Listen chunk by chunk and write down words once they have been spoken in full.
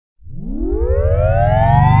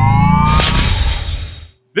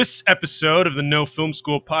This episode of the No Film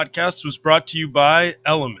School podcast was brought to you by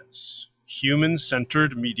Elements,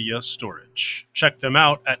 human-centered media storage. Check them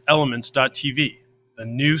out at elements.tv, the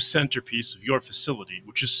new centerpiece of your facility,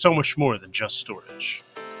 which is so much more than just storage.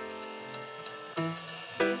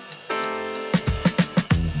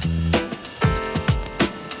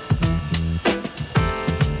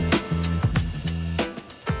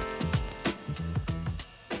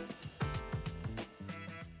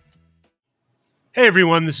 Hey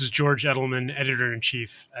everyone, this is George Edelman,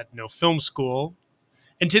 Editor-in-Chief at No Film School.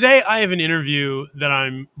 And today I have an interview that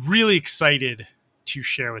I'm really excited to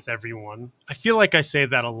share with everyone. I feel like I say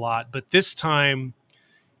that a lot, but this time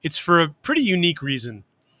it's for a pretty unique reason.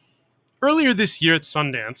 Earlier this year at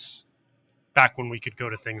Sundance, back when we could go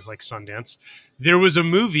to things like Sundance, there was a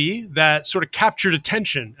movie that sort of captured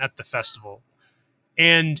attention at the festival.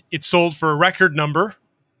 And it sold for a record number.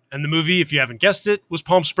 And the movie, if you haven't guessed it, was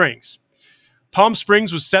Palm Springs. Palm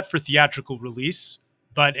Springs was set for theatrical release,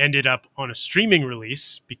 but ended up on a streaming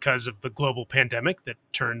release because of the global pandemic that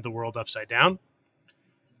turned the world upside down.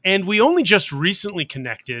 And we only just recently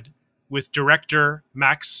connected with director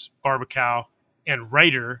Max Barbakow and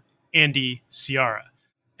writer Andy Siara.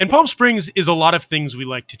 And Palm Springs is a lot of things we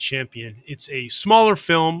like to champion. It's a smaller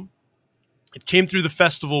film. It came through the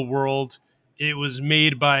festival world. It was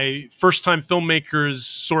made by first-time filmmakers,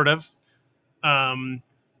 sort of.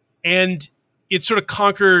 And it sort of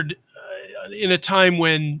conquered in a time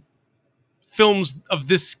when films of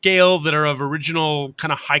this scale that are of original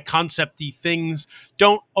kind of high concept-y things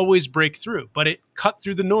don't always break through, but it cut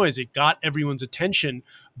through the noise. It got everyone's attention,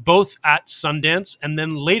 both at Sundance and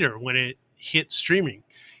then later when it hit streaming.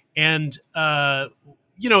 And,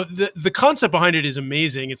 the concept behind it is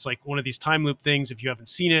amazing. It's like one of these time loop things. If you haven't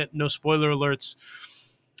seen it, no spoiler alerts.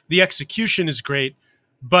 The execution is great.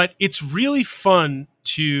 But it's really fun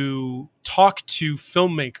to talk to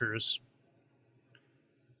filmmakers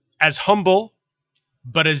as humble,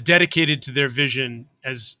 but as dedicated to their vision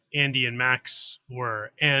as Andy and Max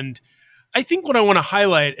were. And I think what I want to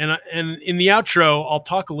highlight, and in the outro, I'll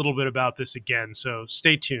talk a little bit about this again. So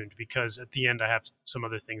stay tuned, because at the end I have some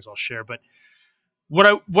other things I'll share. But what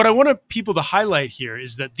I want people to highlight here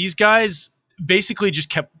is that these guys basically just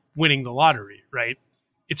kept winning the lottery, right?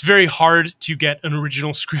 It's very hard to get an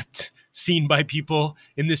original script seen by people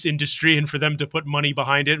in this industry and for them to put money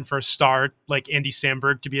behind it and for a star like Andy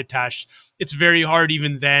Samberg to be attached. It's very hard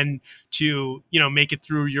even then to, make it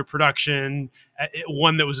through your production,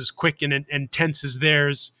 one that was as quick and tense as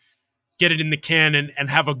theirs, get it in the can and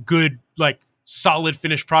have a good, solid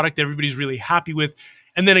finished product that everybody's really happy with.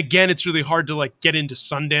 And then again, it's really hard to get into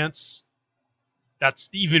Sundance. That's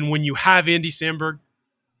even when you have Andy Samberg.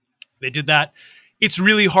 They did that. It's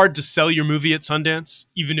really hard to sell your movie at Sundance,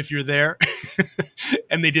 even if you're there.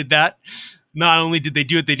 And they did that. Not only did they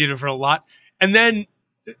do it, they did it for a lot. And then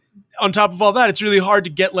on top of all that, it's really hard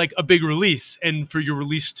to get a big release and for your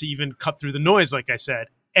release to even cut through the noise, like I said.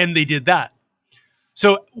 And they did that.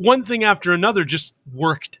 So one thing after another just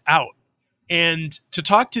worked out. And to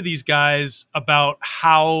talk to these guys about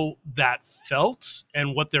how that felt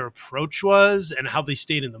and what their approach was and how they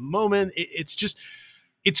stayed in the moment,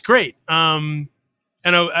 it's great.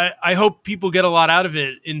 And I hope people get a lot out of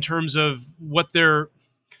it in terms of what their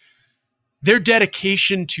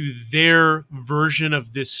dedication to their version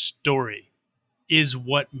of this story is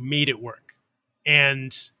what made it work.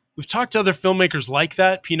 And we've talked to other filmmakers like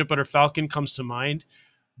that. Peanut Butter Falcon comes to mind.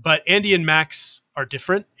 But Andy and Max are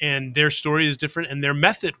different, and their story is different, and their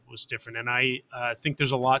method was different. And I think there's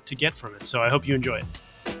a lot to get from it. So I hope you enjoy it.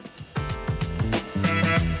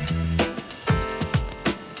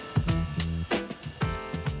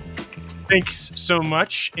 Thanks so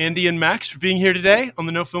much, Andy and Max, for being here today on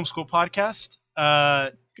the No Film School podcast.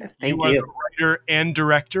 Yes, thank you. Are the writer and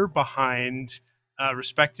director behind,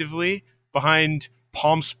 respectively, behind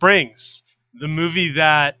Palm Springs, the movie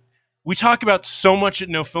that we talk about so much at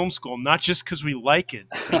No Film School, not just because we like it,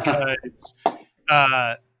 because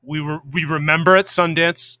we remember at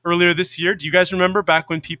Sundance earlier this year. Do you guys remember back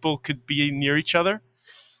when people could be near each other?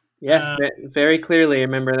 Yes, very clearly. I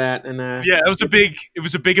remember that. And it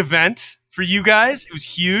was a big event for you guys. It was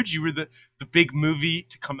huge. You were the big movie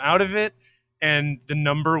to come out of it, and the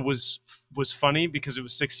number was funny because it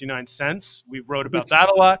was 69 cents. We wrote about that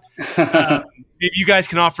a lot. Maybe you guys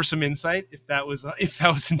can offer some insight if that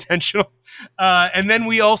was intentional. And then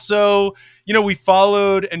we also, we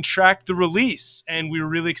followed and tracked the release, and we were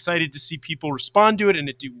really excited to see people respond to it and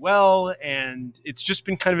it do well. And it's just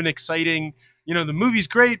been kind of an exciting. The movie's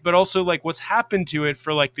great, but also what's happened to it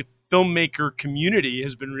for the filmmaker community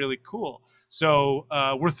has been really cool. So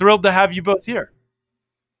we're thrilled to have you both here.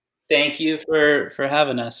 thank you for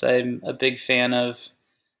having us. I'm a big fan of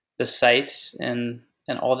the sites and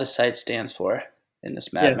all the site stands for in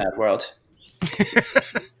this mad Yes. mad world.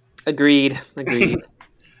 Agreed. Agreed.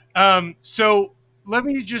 So let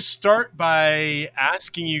me just start by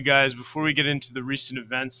asking you guys before we get into the recent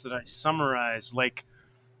events that I summarized, like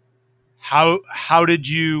how did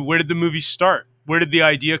you where did the movie start? Where did the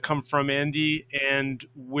idea come from, Andy? And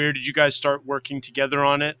where did you guys start working together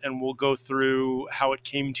on it? And we'll go through how it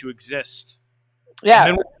came to exist. And Yeah.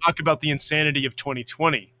 then we'll talk about the insanity of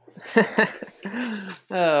 2020.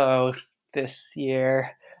 Oh, this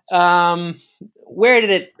year. Um, where did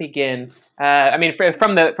it begin? I mean,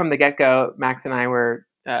 from the get go, Max and I were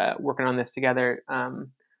working on this together.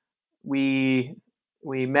 We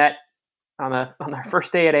we met on our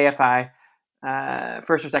first day at AFI,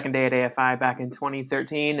 first or second day at AFI back in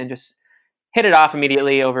 2013, and just hit it off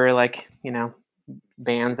immediately over like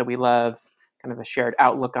bands that we love, kind of a shared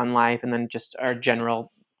outlook on life, and then just our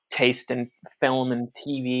general taste in film and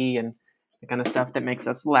TV and the kind of stuff that makes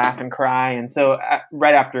us laugh and cry. And so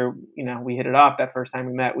right after we hit it off that first time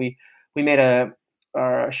we met, we made a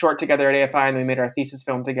short together at AFI, and then we made our thesis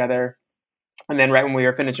film together. And then right when we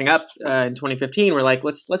were finishing up in 2015, we're like,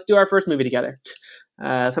 let's do our first movie together,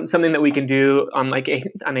 something that we can do on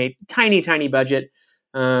on a tiny budget.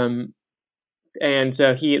 And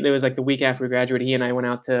so it was like the week after we graduated, he and I went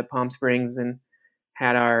out to Palm Springs and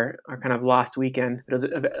had our kind of lost weekend. It was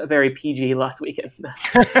a very PG lost weekend.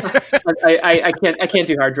 I can't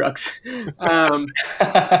do hard drugs.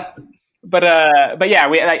 But yeah,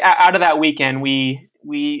 we out of that weekend, we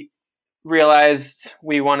realized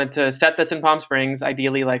we wanted to set this in Palm Springs,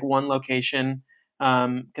 ideally like one location,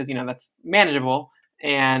 because that's manageable,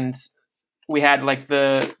 and we had like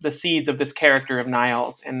the seeds of this character of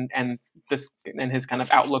Niles and his kind of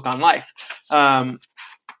outlook on life.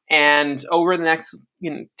 And over the next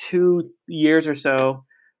 2 years or so,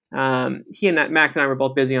 he and Max and I were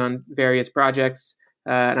both busy on various projects,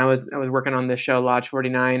 and I was working on this show Lodge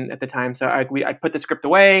 49 at the time. So I put the script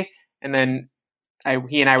away, and then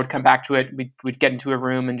he and I would come back to it. We'd get into a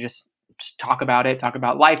room and just talk about it, talk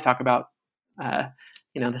about life, talk about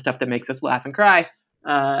the stuff that makes us laugh and cry,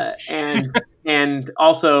 and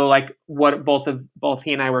also like what both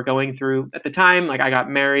he and I were going through at the time. Like I got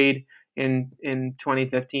married in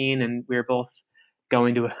 2015, and we were both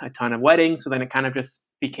going to a ton of weddings. So then it kind of just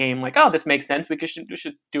became like, oh, this makes sense. We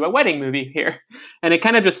should do a wedding movie here, and it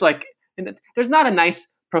kind of just like, there's not a nice,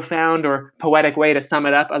 profound, or poetic way to sum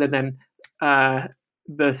it up other than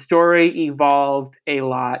the story evolved a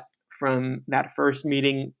lot from that first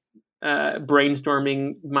meeting,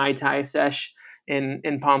 brainstorming Mai Tai sesh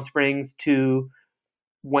in Palm Springs, to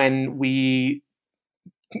when we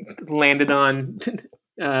landed on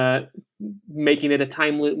making it a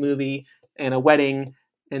time loop movie and a wedding,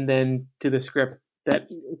 and then to the script that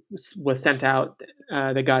was sent out,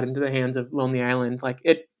 that got into the hands of Lonely Island. Like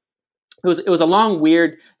it was a long,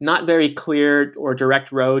 weird, not very clear or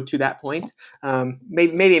direct road to that point.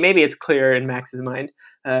 Maybe it's clear in Max's mind.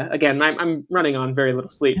 Again, I'm running on very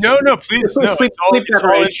little sleep. No, please, no. Sleep It's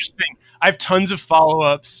all interesting. I have tons of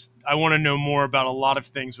follow-ups. I want to know more about a lot of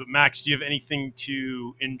things. But Max, do you have anything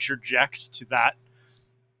to interject to that?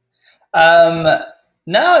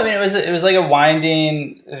 No, I mean it was like a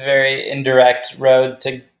winding, very indirect road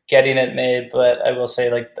to getting it made. But I will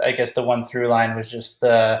say, like, I guess the one through line was just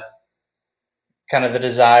the kind of the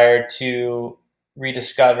desire to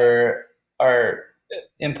rediscover our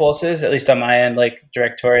impulses, at least on my end, like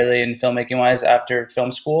directorially and filmmaking wise, after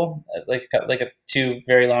film school, like 2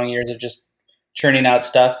 very long years of just churning out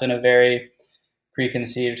stuff in a very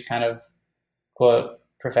preconceived kind of quote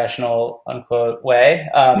professional unquote way,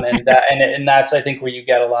 and that's I think where you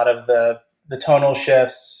get a lot of the tonal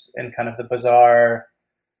shifts and kind of the bizarre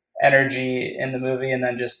energy in the movie, and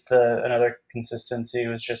then just another consistency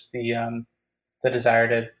was just the desire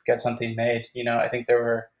to get something made. I think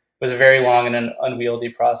it was a very long and an unwieldy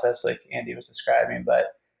process, like Andy was describing,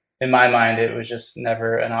 but in my mind, it was just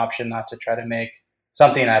never an option not to try to make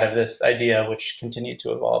something out of this idea, which continued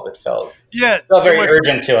to evolve. It felt very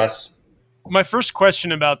urgent to us. My first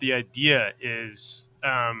question about the idea is,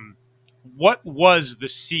 what was the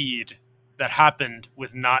seed that happened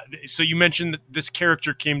with not? So you mentioned that this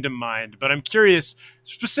character came to mind, but I'm curious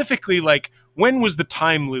specifically, like, when was the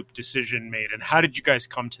time loop decision made, and how did you guys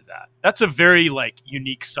come to that? That's a very like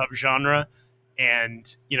unique subgenre,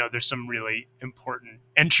 and there's some really important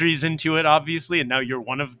entries into it, obviously, and now you're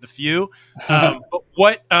one of the few. But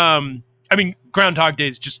what? I mean, Groundhog Day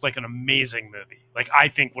is just like an amazing movie. Like, I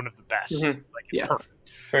think one of the best. Mm-hmm. Like, it's perfect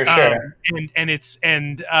for sure.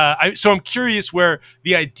 So I'm curious where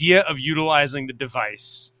the idea of utilizing the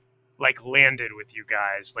device like landed with you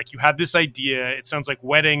guys? Like you had this idea, it sounds like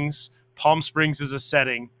weddings, Palm Springs is a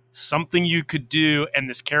setting, something you could do, and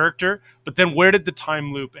this character, but then where did the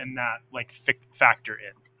time loop and that like factor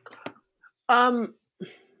in?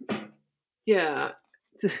 Yeah.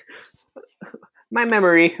 My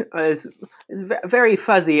memory is very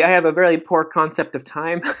fuzzy. I have a very poor concept of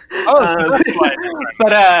time. Oh, so that's why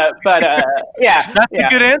it's a but yeah, that's a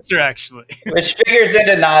good answer, actually. Which figures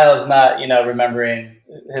into Niles not, remembering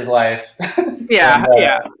his life. Yeah, and,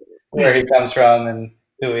 yeah. Where he comes from and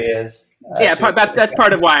who he is. Yeah, that's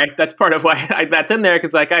part of why that's in there,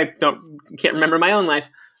 because like I can't remember my own life.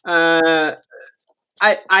 I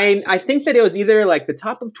think that it was either like the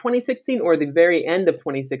top of 2016 or the very end of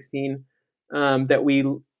 2016 that we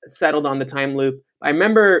settled on the time loop. I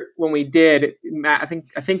remember when we did. I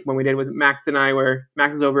think when we did was Max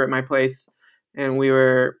was over at my place, and we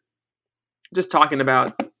were just talking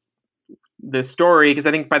about the story, because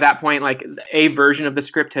I think by that point, like a version of the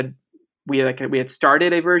script we had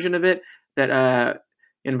started a version of it that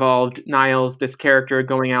involved Niles, this character,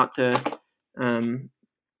 going out to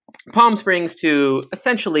Palm Springs to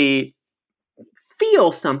essentially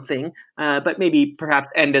feel something, but maybe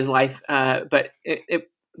perhaps end his life. But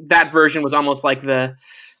that version was almost like the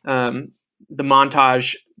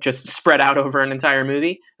montage just spread out over an entire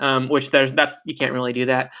movie, which that's you can't really do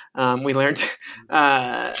that. We learned,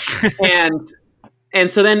 and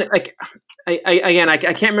so then like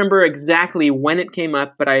I can't remember exactly when it came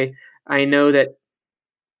up, but I know that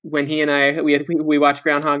when he and I we watched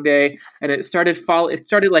Groundhog Day, and it started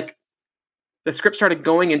like the script started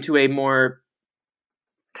going into a more,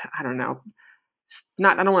 I don't know,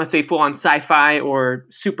 I don't want to say full on sci-fi or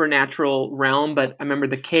supernatural realm, but I remember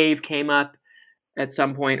the cave came up at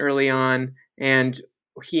some point early on, and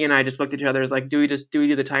he and I just looked at each other as like, do we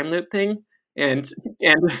do the time loop thing? And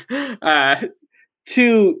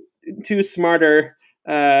two smarter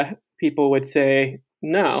people would say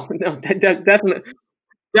no,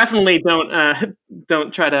 definitely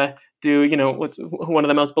don't try to do what's one of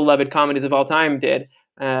the most beloved comedies of all time did.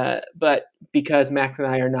 But because Max and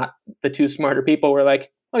I are not the two smarter people, we're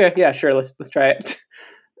like, okay, yeah, sure, let's try it,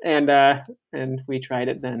 and we tried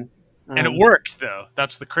it then, and it worked, though.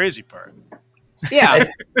 That's the crazy part. Yeah.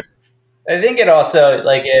 I think it also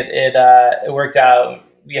like it worked out.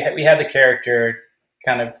 We had the character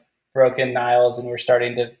kind of broken Niles, and we're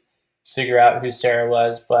starting to figure out who Siara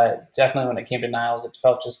was. But definitely when it came to Niles, it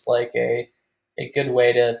felt just like a good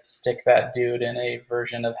way to stick that dude in a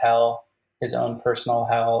version of hell, his own personal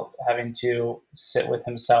hell, having to sit with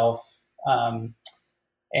himself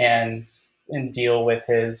and deal with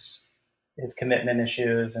his commitment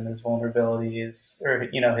issues and his vulnerabilities, or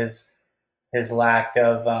his lack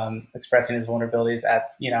of expressing his vulnerabilities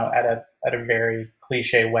at a very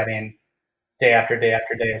cliche wedding, day after day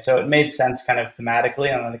after day. So it made sense kind of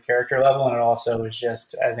thematically on the character level, and it also was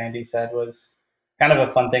just, as Andy said, was kind of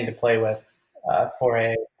a fun thing to play with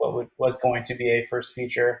for was going to be a first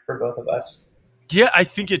feature for both of us. Yeah, I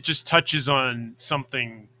think it just touches on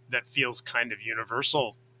something that feels kind of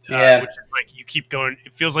universal. Yeah. Which is like you keep going.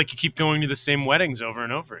 It feels like you keep going to the same weddings over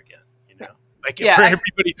and over again. Like for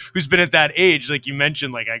everybody who's been at that age, like you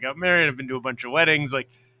mentioned, like I got married, I've been to a bunch of weddings. Like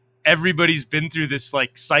everybody's been through this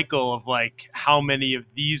like cycle of like, how many of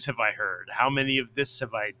these have I heard? How many of this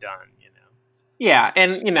have I done? Yeah,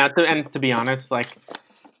 and to be honest, like,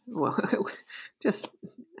 well, just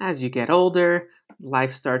as you get older,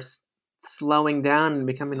 life starts slowing down and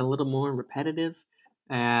becoming a little more repetitive.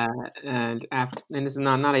 And this is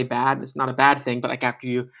not a bad thing, but like after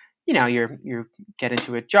you get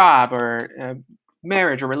into a job or a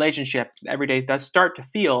marriage or relationship, every day does start to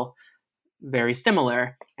feel very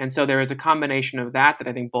similar. And so there is a combination of that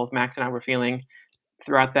I think both Max and I were feeling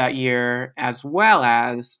throughout that year, as well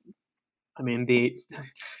as, I mean, the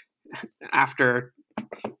after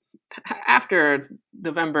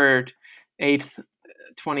November 8th,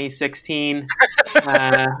 2016,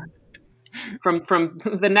 from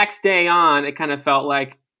the next day on, it kind of felt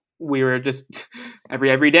like we were just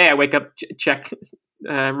every day I wake up, check,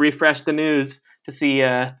 refresh the news to see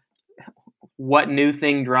what new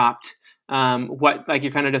thing dropped. What, like,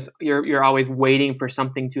 you're kind of just you're always waiting for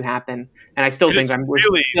something to happen, and I still think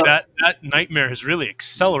that nightmare has really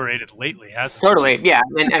accelerated lately, hasn't totally it? Yeah,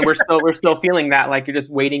 and we're still feeling that, like you're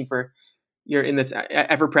just waiting for, you're in this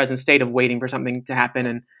ever-present state of waiting for something to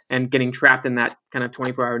happen, and getting trapped in that kind of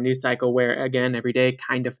 24-hour news cycle where, again, every day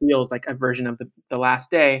kind of feels like a version of the last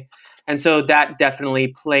day. And so that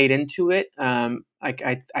definitely played into it. I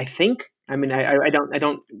think, I mean, I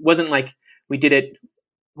don't wasn't like we did it,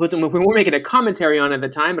 we weren't making a commentary on it at the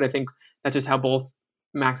time, but I think that's just how both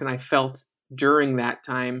Max and I felt during that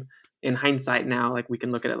time. in hindsight now, like we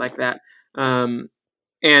can look at it like that.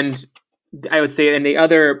 And I would say, and the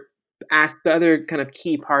other kind of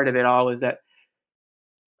key part of it all is that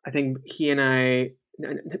I think he and I,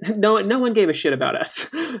 no one gave a shit about us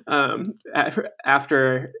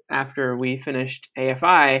after we finished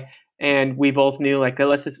AFI, and we both knew like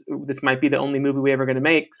this might be the only movie we're ever going to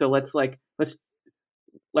make, so let's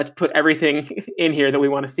put everything in here that we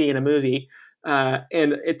want to see in a movie. And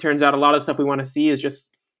it turns out a lot of the stuff we want to see is just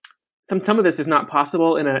some of this is not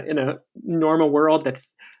possible in a normal world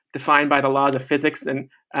that's defined by the laws of physics and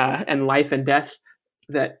life and death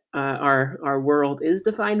that our world is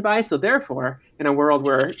defined by. So therefore, in a world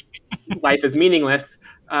where life is meaningless,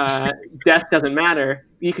 death doesn't matter,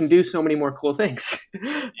 you can do so many more cool things.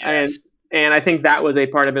 Yes. And I think that was a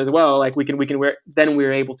part of it as well. Like then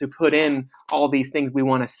we're able to put in all these things we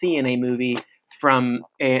want to see in a movie, from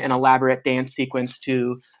an elaborate dance sequence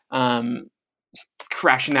to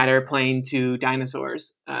crashing that airplane to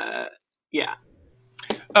dinosaurs. Yeah.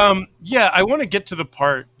 I want to get to the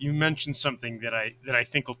part you mentioned something that I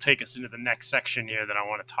think will take us into the next section here that I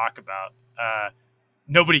want to talk about.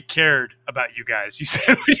 Nobody cared about you guys, you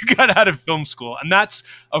said, when you got out of film school, and that's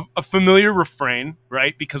a familiar refrain,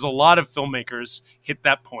 right? Because a lot of filmmakers hit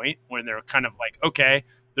that point where they're kind of like, okay,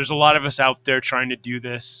 there's a lot of us out there trying to do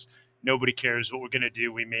this. Nobody cares what we're going to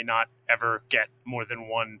do. We may not ever get more than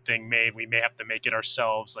one thing made. We may have to make it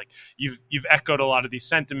ourselves. Like you've echoed a lot of these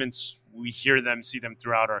sentiments. We hear them, see them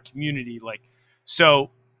throughout our community. Like, so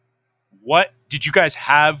what did you guys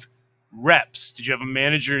have? Reps? Did you have a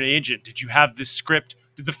manager and agent? Did you have this script?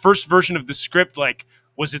 Did the first version of the script, like,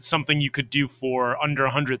 was it something you could do for under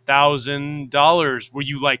 $100,000? Were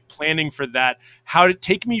you like planning for that? How did it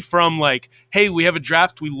take me from like, hey, we have a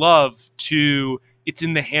draft we love, to it's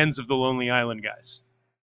in the hands of the Lonely Island guys?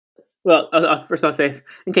 Well, first I'll say,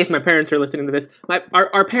 in case my parents are listening to this,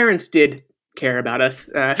 our parents did care about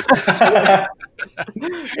us. It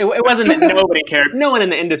wasn't that nobody cared. No one in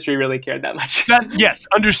the industry really cared that much. Yes,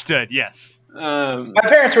 understood. Yes. My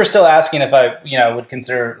parents were still asking if I, would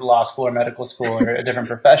consider law school or medical school or a different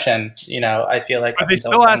profession. I feel like Are they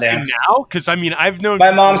still asking now? Because I mean, I've known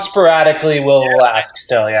my mom sporadically will ask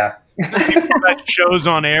still. Yeah. People that shows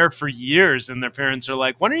on air for years, and their parents are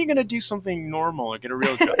like, "When are you going to do something normal or get a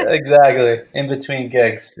real job?" Exactly. In between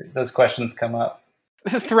gigs, those questions come up.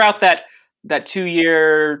 Throughout that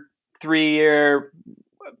 2-year, 3-year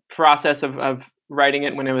process of writing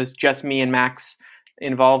it, when it was just me and Max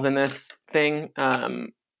involved in this thing,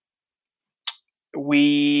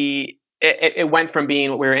 it went from being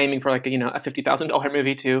what we were aiming for, like a $50,000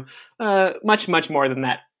 movie, to much more than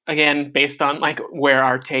that. Again, based on like where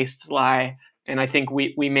our tastes lie, and I think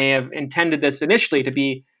we may have intended this initially to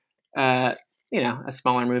be a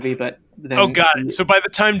smaller movie, but then got it. So by the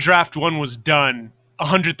time draft one was done,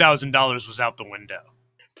 $100,000 was out the window.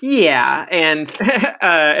 Yeah, and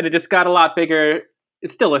and it just got a lot bigger.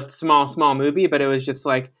 It's still a small movie, but it was just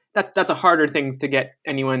like that's a harder thing to get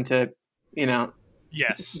anyone to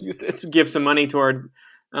Yes, it's give some money toward,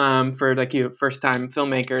 for like first time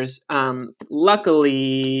filmmakers.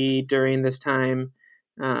 Luckily, during this time,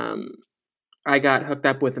 I got hooked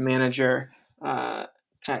up with a manager at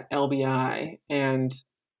LBI, and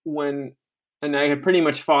I had pretty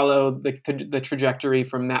much followed the trajectory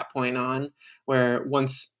from that point on, where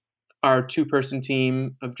once our 2-person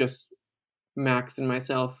team of just Max and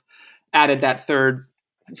myself added that third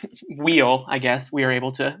wheel, I guess we were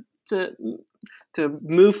able to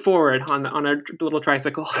move forward on a little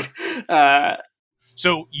tricycle.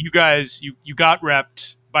 So you guys, you got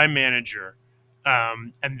repped by manager,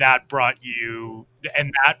 and that brought you,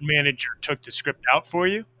 and that manager took the script out for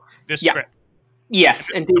you. This Yeah. script,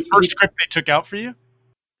 Yes, and the first script they took out for you.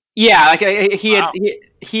 Yeah, like he Wow.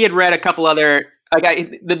 had read a couple other,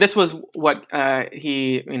 like this was what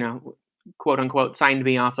he quote unquote signed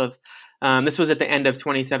me off of. This was at the end of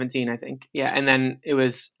 2017, I think. Yeah, and then it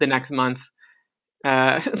was the next month.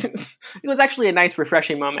 It was actually a nice,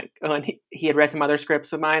 refreshing moment when he had read some other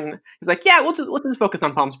scripts of mine. He's like, "Yeah, we'll just focus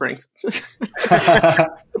on Palm Springs."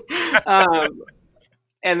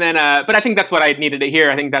 And then, but I think that's what I needed to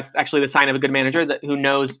hear. I think that's actually the sign of a good manager, who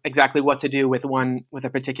knows exactly what to do with a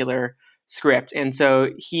particular script. And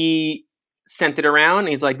so he sent it around.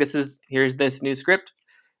 He's like, here's this new script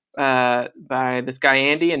by this guy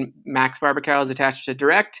Andy, and Max Barbakow is attached to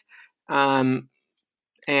direct. And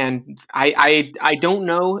I don't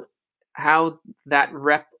know how that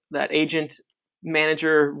agent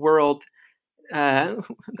manager world. I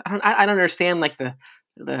don't understand like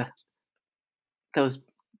the those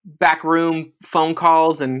backroom phone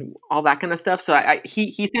calls and all that kind of stuff. So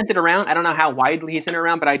he sent it around. I don't know how widely he sent it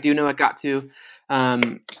around, but I do know it got to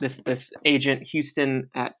this agent Houston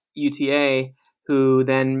at UTA, who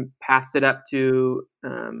then passed it up to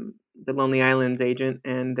the Lonely Islands agent,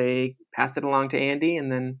 and they passed it along to Andy,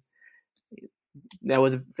 and then that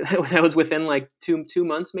was that was within like two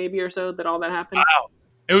months maybe or so that all that happened. Wow.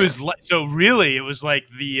 It was so really it was like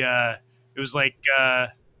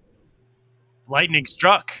lightning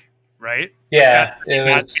struck, right? Yeah, Like it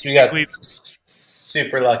that's was. We got basically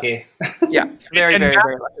super lucky. Yeah, very, and very, Max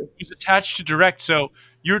very lucky. was attached to direct. So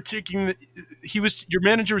you're taking your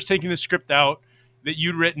manager was taking the script out that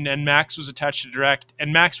you'd written, and Max was attached to direct.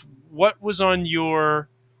 And Max, what was on your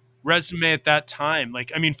resume at that time?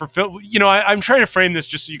 Like, I mean, for film, I'm trying to frame this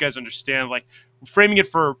just so you guys understand, like framing it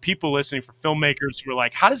for people listening, for filmmakers who are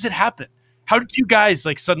like, how does it happen? How did you guys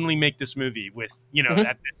like suddenly make this movie with,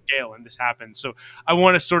 at this scale and this happened? So I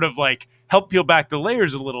want to sort of like help peel back the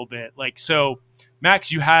layers a little bit. Like, so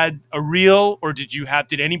Max, you had a reel, or did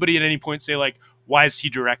anybody at any point say like, why is he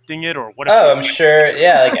directing it? Or what if I'm sure.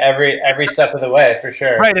 Yeah, like every step of the way, for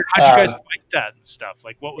sure. Right. And how'd you guys like that and stuff?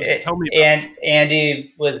 Like, what was tell me about And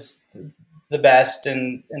Andy was the best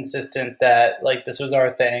and insistent that like this was our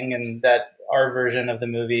thing, and that our version of the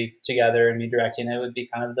movie together and me directing it would be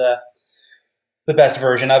kind of the best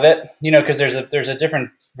version of it. Because there's a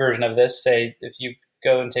different version of this. Say if you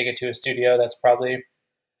go and take it to a studio, that's probably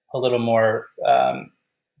a little more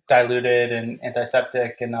diluted and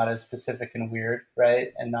antiseptic and not as specific and weird, right?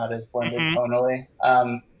 And not as blended tonally.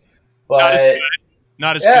 But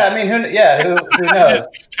not as yeah, good. I mean, who knows?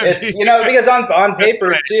 It's because on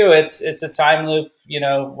paper too, it's a time loop,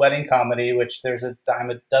 wedding comedy, which there's a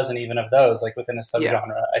dime a dozen even of those, like within a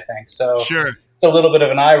subgenre, I think. So Sure. It's a little bit of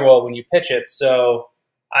an eye roll when you pitch it. So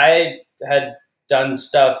I had done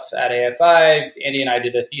stuff at AFI. Andy and I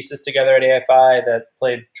did a thesis together at AFI that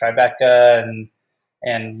played Tribeca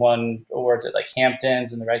and won awards at like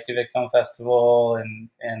Hamptons and the Reykjavik Film Festival, and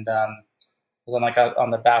was on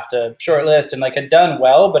the BAFTA shortlist, and like had done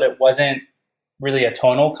well, but it wasn't really a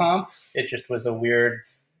tonal comp. It just was a weird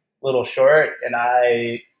little short. And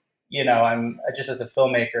I just as a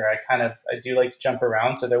filmmaker, I do like to jump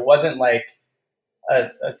around. So there wasn't like a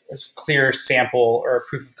clear sample or a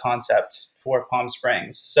proof of concept for Palm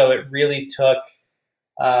Springs. So it really took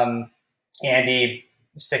Andy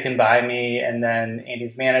sticking by me, and then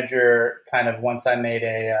Andy's manager kind of, once I made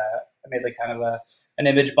like kind of an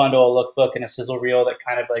image bundle, a lookbook, and a sizzle reel that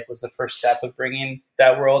kind of like was the first step of bringing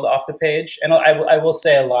that world off the page. And I will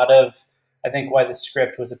say a lot of, I think why the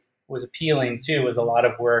script was appealing too, was a lot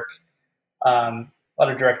of work, a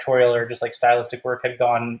lot of directorial or just like stylistic work had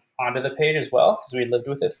gone onto the page as well, because we lived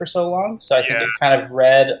with it for so long. So I think it kind of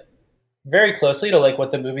read very closely to like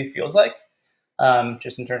what the movie feels like,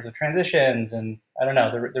 just in terms of transitions and I don't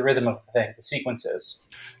know, the rhythm of the thing, the sequences.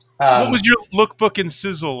 What was your lookbook and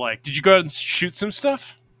sizzle like? Did you go out and shoot some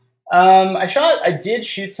stuff? I did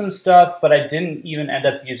shoot some stuff, but I didn't even end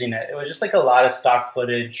up using it. It was just like a lot of stock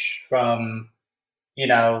footage from,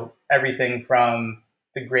 everything from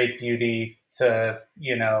The Great Beauty to,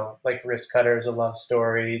 like Wrist Cutters, A Love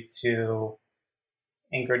Story, to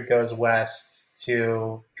Ingrid Goes West,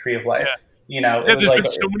 to Tree of Life. Yeah. There's been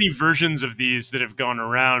so many versions of these that have gone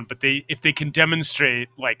around, but if they can demonstrate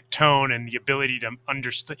like tone and the ability to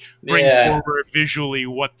understand, bring forward visually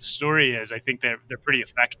what the story is, I think they're pretty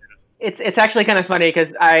effective. It's actually kind of funny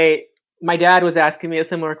because my dad was asking me a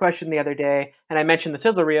similar question the other day, and I mentioned the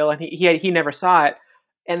sizzle reel, and he never saw it,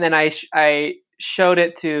 and then I showed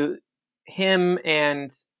it to him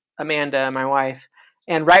and Amanda, my wife,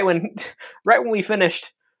 and right when we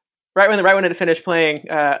finished, right when it finished playing,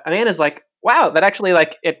 Amanda's like, "Wow, that actually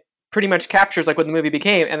like it pretty much captures like what the movie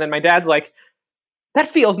became," and then my dad's like, "That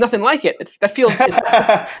feels nothing like it. That feels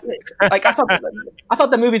like I thought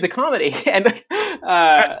the movie's a comedy," and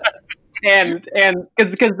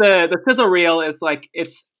because the sizzle reel is like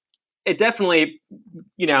it definitely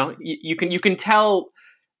you can tell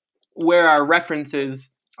where our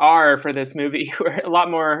references are for this movie. We're a lot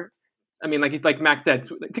more. I mean, like Max said,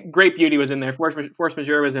 Great Beauty was in there, Force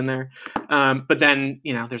Majeure was in there, but then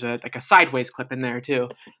there's a sideways clip in there too.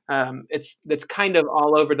 It's kind of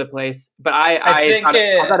all over the place, but I thought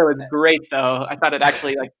it was great though. I thought it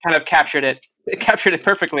actually like kind of captured it. It captured it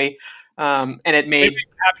perfectly, and it made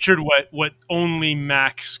captured what only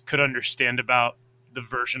Max could understand about the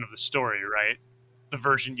version of the story, right? The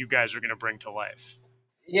version you guys are going to bring to life.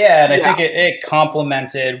 Yeah, and I think it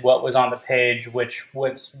complemented what was on the page, which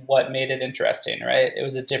was what made it interesting, right? It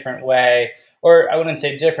was a different way, or I wouldn't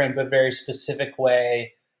say different, but very specific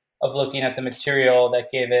way of looking at the material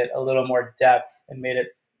that gave it a little more depth and made it,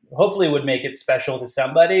 hopefully would make it special to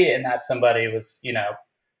somebody, and that somebody was,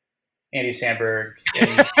 Andy Samberg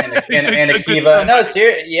and Akiva. No,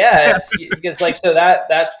 seriously, yeah, it's because like so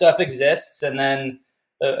that stuff exists, and then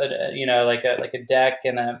like a deck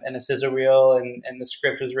and a scissor wheel, and the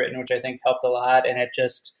script was written, which I think helped a lot, and it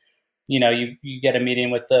just you get a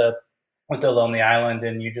meeting with the Lonely Island,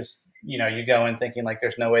 and you just you go in thinking like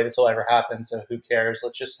there's no way this will ever happen, so who cares?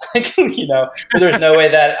 Let's just like there's no way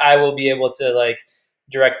that I will be able to like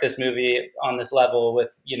direct this movie on this level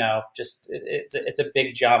with just it's a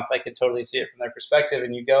big jump. I could totally see it from their perspective,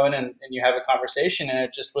 and you go in and you have a conversation, and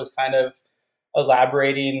it just was kind of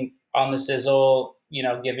elaborating on the sizzle,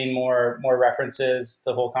 giving more references.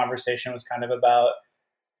 The whole conversation was kind of about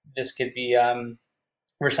this could be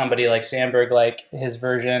for somebody like Sandberg, like his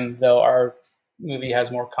version, though our movie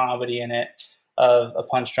has more comedy in it, of A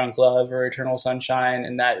Punch Drunk Love or Eternal Sunshine,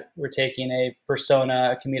 and that we're taking a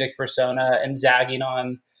comedic persona, and zagging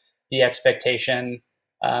on the expectation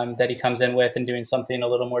that he comes in with, and doing something a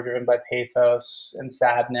little more driven by pathos and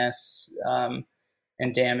sadness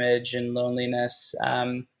and damage and loneliness.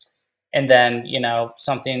 And then,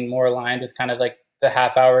 something more aligned with kind of like the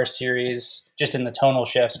half-hour series, just in the tonal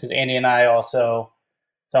shifts, because Andy and I also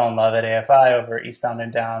fell in love at AFI over Eastbound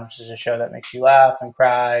and Down, which is a show that makes you laugh and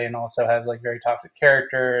cry, and also has like very toxic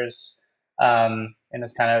characters, and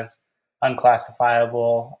is kind of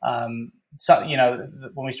unclassifiable. So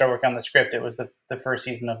when we started working on the script, it was the first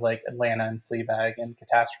season of like Atlanta and Fleabag and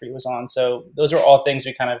Catastrophe was on. So those are all things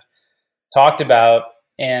we kind of talked about,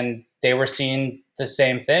 and they were seeing the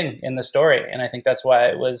same thing in the story. And I think that's why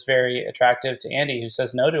it was very attractive to Andy, who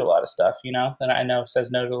says no to a lot of stuff, and I know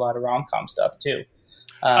says no to a lot of rom-com stuff too.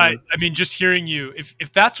 I mean, just hearing you,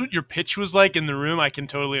 if that's what your pitch was like in the room, I can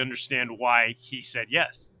totally understand why he said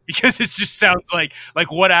yes. Because it just sounds like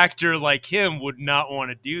what actor like him would not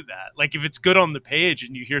want to do that? Like if it's good on the page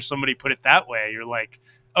and you hear somebody put it that way, you're like,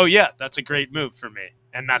 oh yeah, that's a great move for me.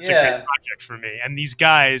 And that's a great project for me. And these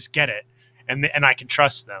guys get it. And I can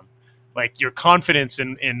trust them. Like your confidence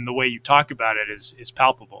in the way you talk about it is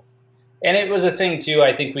palpable. And it was a thing too,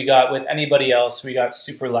 I think we got with anybody else, we got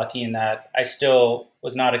super lucky in that I still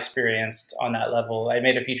was not experienced on that level. I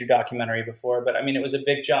made a feature documentary before, but I mean, it was a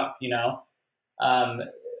big jump,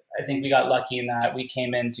 I think we got lucky in that we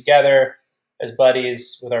came in together as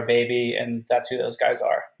buddies with our baby, and that's who those guys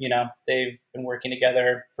are. They've been working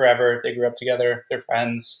together forever. They grew up together. They're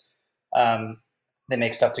friends. They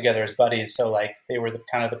make stuff together as buddies. So like they were the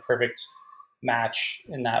kind of the perfect match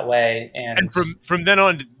in that way. And from then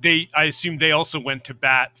on, I assume they also went to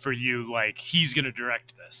bat for you. Like he's going to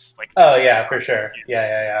direct this. Like oh yeah, for sure.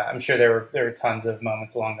 Yeah. I'm sure there were tons of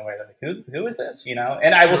moments along the way that like who is this?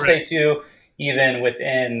 And I will say too, even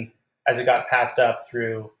within as it got passed up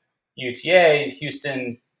through UTA,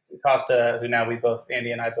 Houston Costa, who now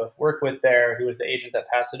Andy and I both work with there, who was the agent that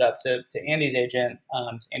passed it up to Andy's agent,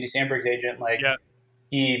 Andy Samberg's agent.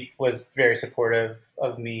 He was very supportive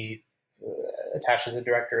of me attached as a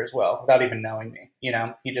director as well, without even knowing me.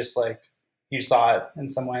 He just saw it in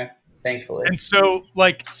some way, thankfully. And so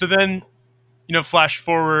then, flash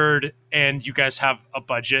forward, and you guys have a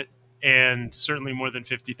budget, and certainly more than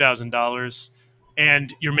 $50,000,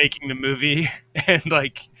 and you're making the movie, and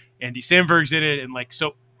like Andy Samberg's in it, and like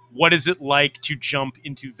so. What is it like to jump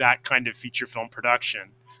into that kind of feature film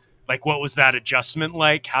production? Like, what was that adjustment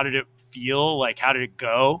like? How did it feel? Like, how did it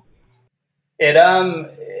go? It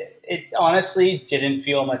honestly didn't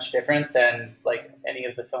feel much different than like any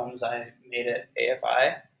of the films I made at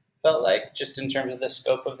AFI felt like, just in terms of the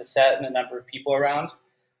scope of the set and the number of people around.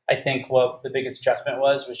 I think what the biggest adjustment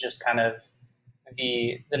was just kind of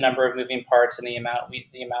the number of moving parts and the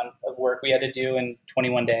amount of work we had to do in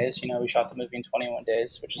 21 days. We shot the movie in 21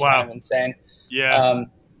 days, which is kind of insane. Yeah.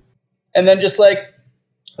 And then just like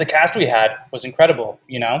the cast we had was incredible,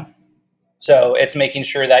 So it's making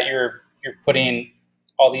sure that you're putting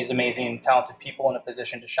all these amazing, talented people in a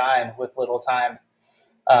position to shine with little time,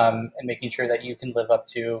 and making sure that you can live up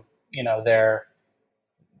to, their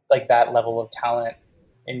like that level of talent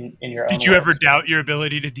in your own. Did you ever doubt your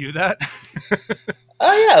ability to do that?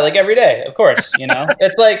 Oh yeah, like every day, of course.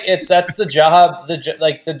 It's like that's the job.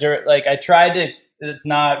 I tried to. It's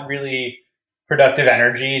not really productive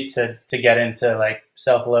energy to get into like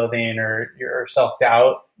self-loathing or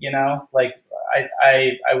self-doubt. Like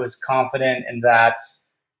I was confident in that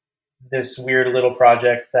this weird little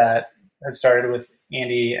project that had started with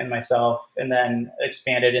Andy and myself, and then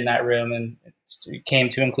expanded in that room, and it came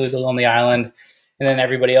to include the Lonely Island. And then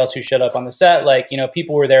everybody else who showed up on the set,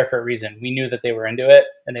 people were there for a reason. We knew that they were into it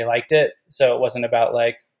and they liked it. So it wasn't about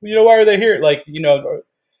why are they here?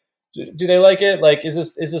 Do they like it? Like, is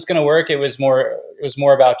this going to work? It was more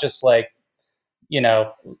about just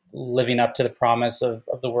living up to the promise of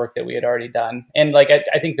the work that we had already done. And like,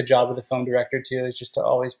 I think the job of the film director too is just to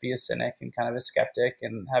always be a cynic and kind of a skeptic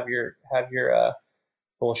and have your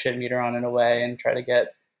bullshit meter on in a way, and try to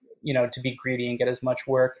get, to be greedy and get as much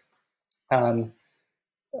work out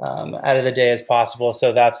of the day as possible.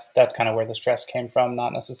 So that's kind of where the stress came from.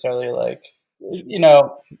 Not necessarily like,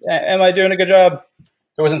 am I doing a good job?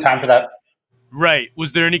 There wasn't time for that. Right.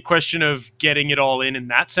 Was there any question of getting it all in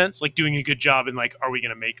that sense? Like doing a good job and like, are we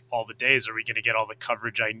going to make all the days? Are we going to get all the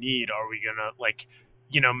coverage I need? Are we going to like,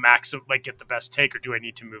 get the best take, or do I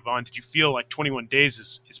need to move on? Did you feel like 21 days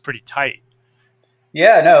is pretty tight?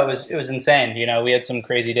 Yeah, no, it was insane. We had some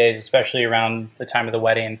crazy days, especially around the time of the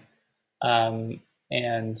wedding. And,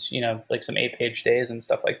 like some 8-page days and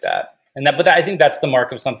stuff like that. But I think that's the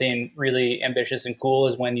mark of something really ambitious and cool,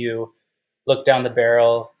 is when you look down the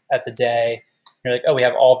barrel at the day, you're like, oh, we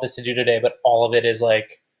have all of this to do today, but all of it is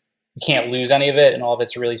like, you can't lose any of it. And all of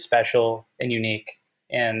it's really special and unique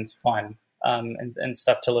and fun, and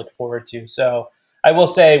stuff to look forward to. So I will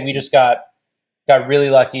say we just got really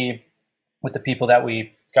lucky with the people that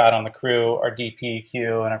we got on the crew, our DP,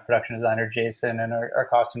 Q, and our production designer, Jason, and our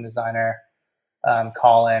costume designer,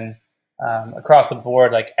 Colin, across the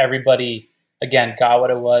board. Like, everybody, again, got what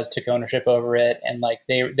it was, took ownership over it, and like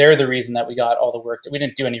they're the reason that we got all the work. We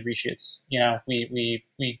didn't do any reshoots. We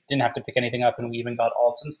didn't have to pick anything up, and we even got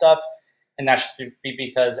alts and stuff. And that's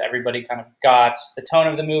because everybody kind of got the tone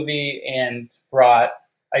of the movie and brought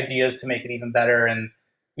ideas to make it even better. And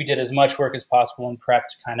we did as much work as possible in prep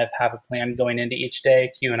to kind of have a plan going into each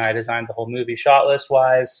day. Q and I designed the whole movie shot list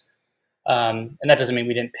wise. And that doesn't mean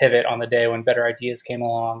we didn't pivot on the day when better ideas came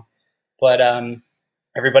along, but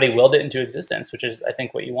everybody willed it into existence, which is, I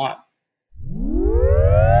think, what you want.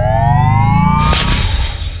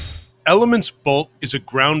 Elements Bolt is a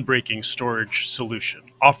groundbreaking storage solution,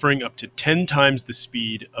 offering up to 10 times the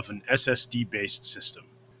speed of an SSD-based system.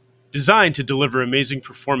 Designed to deliver amazing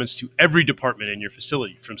performance to every department in your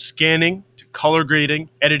facility, from scanning to color grading,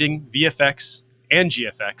 editing, VFX, and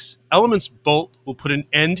GFX, Elements Bolt will put an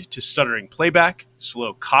end to stuttering playback,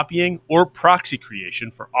 slow copying, or proxy creation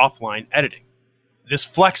for offline editing. This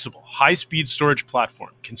flexible, high-speed storage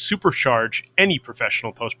platform can supercharge any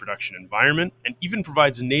professional post-production environment and even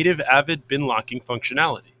provides native Avid bin locking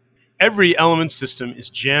functionality. Every Elements system is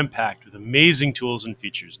jam-packed with amazing tools and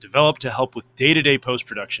features developed to help with day-to-day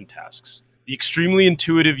post-production tasks. The extremely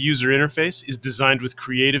intuitive user interface is designed with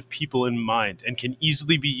creative people in mind and can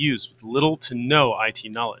easily be used with little to no IT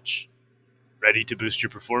knowledge. Ready to boost your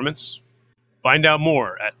performance? Find out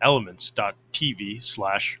more at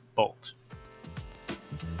elements.tv/bolt.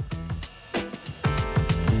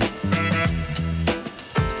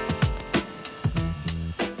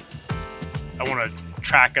 I want to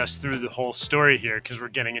track us through the whole story here because we're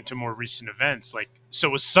getting into more recent events. So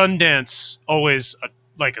was Sundance always a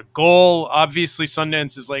goal? Obviously,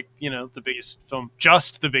 Sundance is the biggest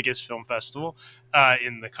film festival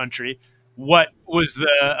in the country. What was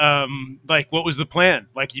the plan?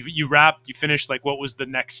 Like, you wrapped, you finished. Like, what was the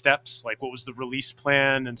next steps? Like, what was the release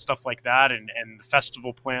plan and stuff like that, and the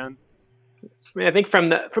festival plan? I think from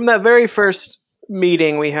that very first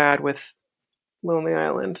meeting we had with Lonely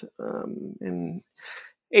Island in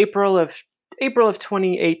April of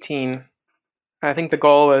 2018, I think the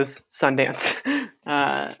goal was Sundance,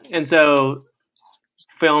 and so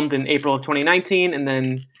filmed in April of 2019, and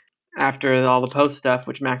then after all the post stuff,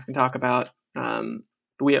 which Max can talk about,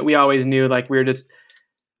 we always knew we were just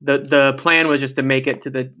the plan was just to make it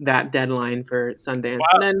to that deadline for Sundance.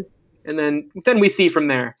 Wow. and then we see from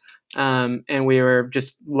there, and we were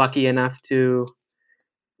just lucky enough to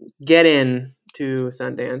get in to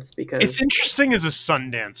Sundance because it's interesting as a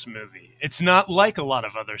Sundance movie. It's not like a lot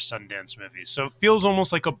of other Sundance movies, so it feels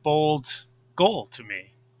almost like a bold goal to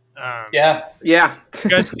me. Yeah. Do you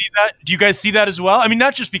guys see that? Do you guys see that as well? I mean,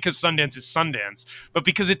 not just because Sundance is Sundance, but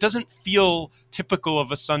because it doesn't feel typical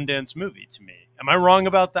of a Sundance movie to me. Am I wrong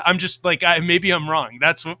about that? I'm just maybe I'm wrong.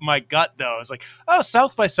 That's what my gut though is like. Oh,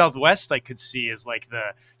 South by Southwest I could see as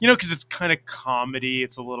because it's kind of comedy.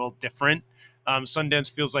 It's a little different. Sundance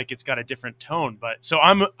feels like it's got a different tone, but so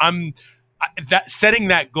that setting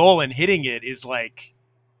that goal and hitting it is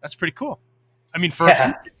that's pretty cool. I mean, for a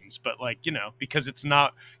few reasons, but because it's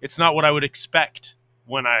not what I would expect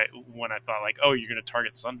when I thought oh, you're going to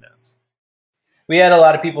target Sundance. We had a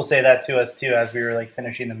lot of people say that to us too as we were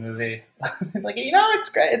finishing the movie. It's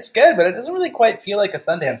great, it's good, but it doesn't really quite feel like a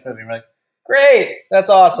Sundance movie. We're like, great, that's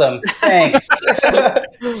awesome, thanks.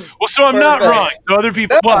 Well, so I'm not wrong. So other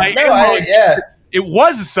people, yeah. It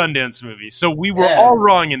was a Sundance movie, so we were Yeah. all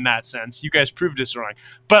wrong in that sense. You guys proved us wrong.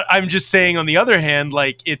 But I'm just saying, on the other hand,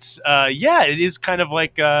 like it's it is kind of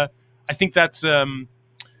like I think that's a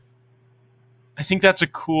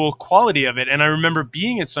cool quality of it. And I remember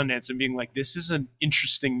being at Sundance and being like, this is an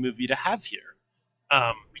interesting movie to have here.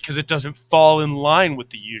 Because it doesn't fall in line with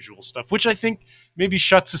the usual stuff, which I think maybe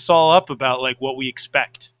shuts us all up about like what we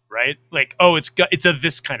expect, right? Like, oh, it's a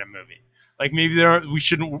this kind of movie. Like maybe we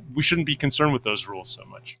shouldn't be concerned with those rules so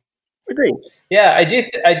much. Agreed. Yeah, I do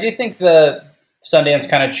think the Sundance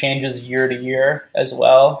kind of changes year to year as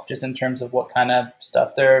well, just in terms of what kind of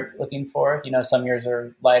stuff they're looking for. Some years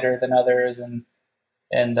are lighter than others, and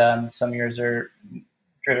some years are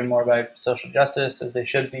driven more by social justice, as they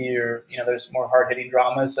should be, or there's more hard hitting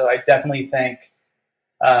dramas. So I definitely think,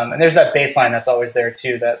 and there's that baseline that's always there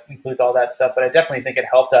too, that includes all that stuff. But I definitely think it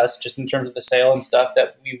helped us just in terms of the sale and stuff,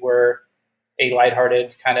 that we were a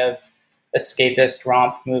lighthearted kind of escapist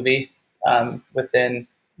romp movie within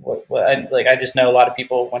what I just know a lot of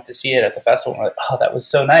people went to see it at the festival and were like, oh, that was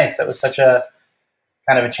so nice. That was such a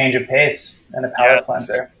kind of a change of pace and a palate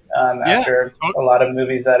cleanser after a lot of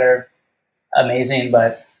movies that are amazing,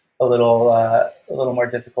 but a little more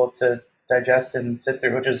difficult to digest and sit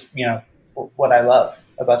through, which is what I love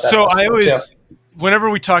about that. So I always, too. Whenever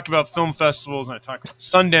we talk about film festivals and I talk about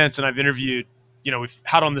Sundance, and I've interviewed, we've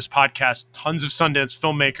had on this podcast tons of Sundance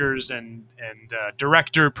filmmakers and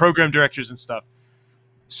program directors and stuff.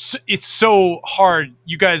 So it's so hard.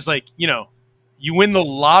 You guys you win the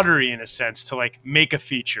lottery in a sense to like make a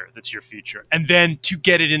feature that's your feature, and then to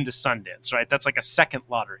get it into Sundance, right? That's like a second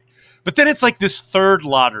lottery. But then it's like this third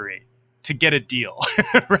lottery to get a deal,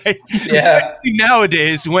 right? Yeah. Especially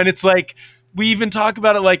nowadays, when it's like, we even talk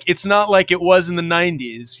about it like it's not like it was in the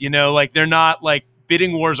 90s, like they're not like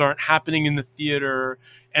bidding wars aren't happening in the theater.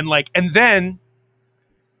 And then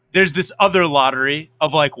there's this other lottery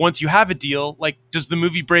of like, once you have a deal, like, does the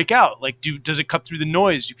movie break out? Like, does it cut through the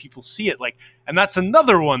noise? Do people see it? Like, and that's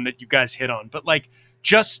another one that you guys hit on. But like,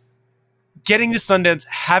 just getting to Sundance,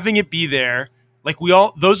 having it be there, like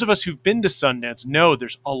those of us who've been to Sundance know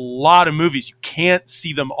there's a lot of movies. You can't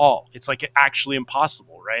see them all. It's like actually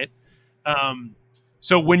impossible, right?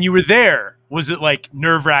 So when you were there, was it like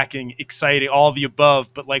nerve-wracking, exciting, all the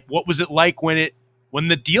above? But like, what was it like when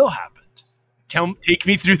the deal happened? Take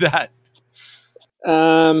me through that.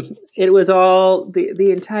 It was all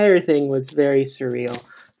the entire thing was very surreal.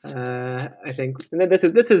 I think and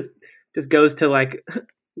this is just goes to like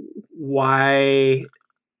why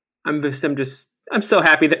I'm so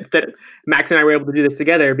happy that Max and I were able to do this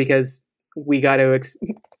together, because we got to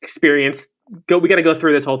we got to go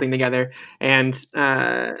through this whole thing together. And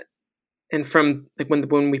from like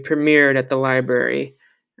when we premiered at the library,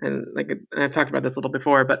 and like I've talked about this a little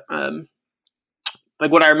before, but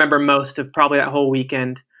like what I remember most of probably that whole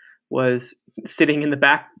weekend was sitting in the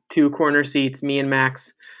back two corner seats, me and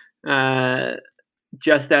Max,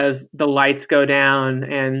 just as the lights go down,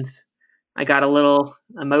 and I got a little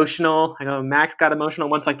emotional. I know Max got emotional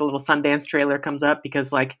once like the little Sundance trailer comes up,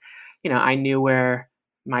 because like, I knew where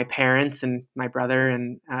my parents and my brother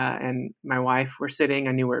and my wife were sitting.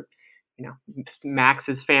 I knew where,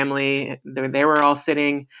 Max's family, they were all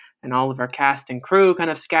sitting, and all of our cast and crew kind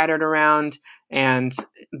of scattered around. And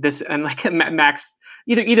like Max,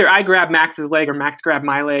 either I grabbed Max's leg or Max grabbed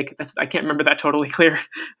my leg. I can't remember that totally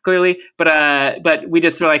clearly, but we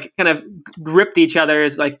just like kind of gripped each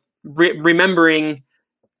other's like remembering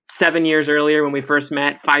 7 years earlier when we first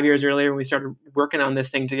met, 5 years earlier when we started working on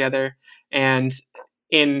this thing together, and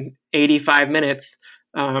in 85 minutes,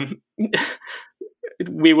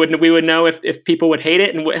 we would know if people would hate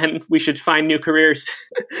it and we should find new careers.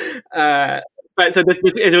 But so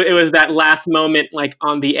it was that last moment, like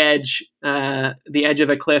on the edge of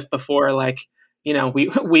a cliff before, like,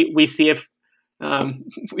 we see if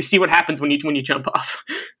we see what happens when you jump off,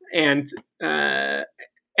 and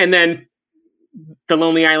then the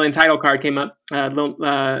Lonely Island title card came up,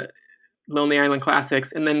 Lonely Island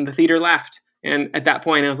Classics, and then the theater laughed. And at that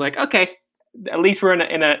point, I was like, okay, at least we're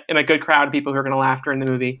in a good crowd of people who are going to laugh during the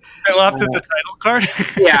movie. I laughed at the title card.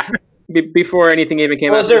 Yeah, before anything even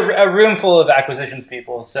came out. Well, it was a room full of acquisitions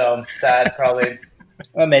people, so that probably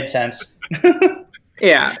made sense.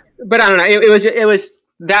 Yeah, but I don't know. It was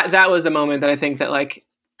that was the moment that I think that, like,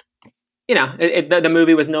 the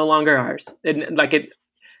movie was no longer ours.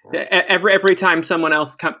 Every time someone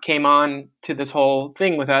else came on to this whole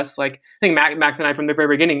thing with us, like, I think Max and I from the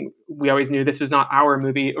very beginning, we always knew this was not our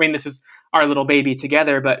movie. I mean, this was our little baby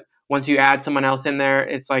together. But once you add someone else in there,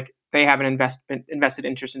 it's like they have an invested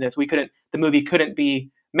interest in this. The movie couldn't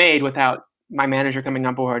be made without my manager coming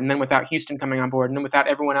on board, and then without Houston coming on board, and then without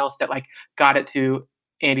everyone else that like got it to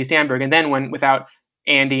Andy Samberg, and then without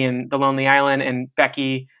Andy and The Lonely Island and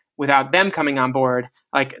Becky, without them coming on board,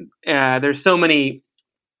 like there's so many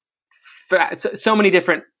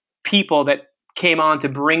different people that came on to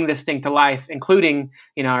bring this thing to life, including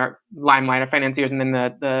our limelight, our financiers, and then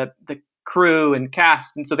the crew and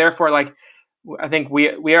cast. And so therefore, like, I think we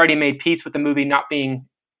already made peace with the movie not being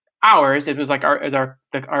ours. It was like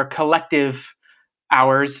our collective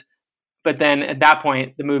ours. But then at that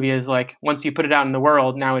point, the movie is like, once you put it out in the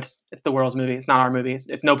world, now it's the world's movie. It's not our movie.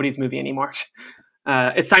 It's nobody's movie anymore.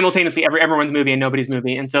 It's simultaneously everyone's movie and nobody's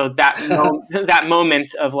movie. And so that that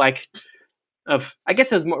moment of I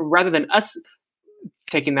guess rather than us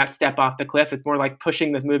taking that step off the cliff, it's more like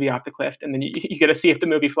pushing this movie off the cliff, and then you got to see if the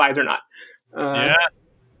movie flies or not. Yeah.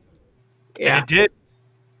 And it did.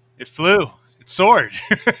 It flew. It soared.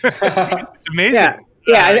 It's amazing.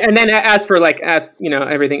 Yeah, and then as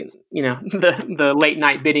everything, the late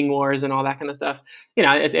night bidding wars and all that kind of stuff,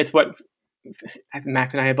 it's what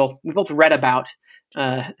Max and I we both read about,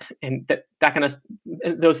 and that kind of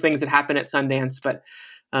those things that happen at Sundance. But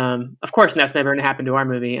of course, that's never going to happen to our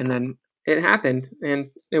movie, and then it happened, and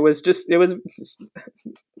it was just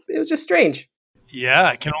strange. Yeah,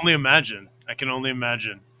 I can only imagine.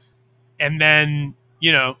 And then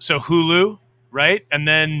so Hulu, right? And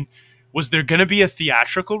then was there going to be a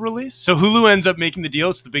theatrical release? So Hulu ends up making the deal.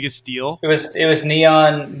 It's the biggest deal. It was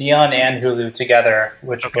Neon and Hulu together,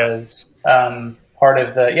 which was part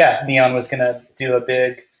of Neon was going to do a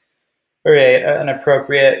big or an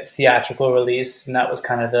appropriate theatrical release, and that was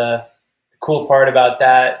kind of the cool part about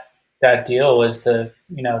that deal was that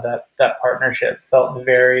partnership felt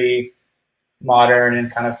very modern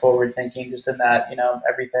and kind of forward thinking, just in that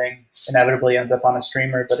everything inevitably ends up on a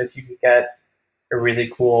streamer, but if you could get a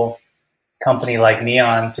really cool company like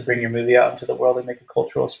Neon to bring your movie out into the world and make a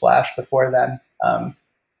cultural splash before then,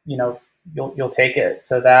 you'll take it.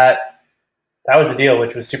 So that was the deal,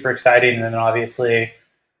 which was super exciting. And then obviously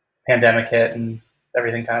pandemic hit and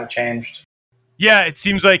everything kind of changed. Yeah, it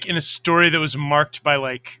seems like in a story that was marked by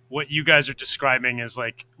like what you guys are describing as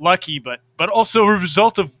like lucky, but also a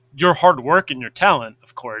result of your hard work and your talent,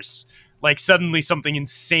 of course, like suddenly something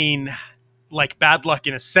insane, like bad luck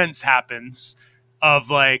in a sense happens of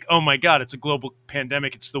like, oh my God, it's a global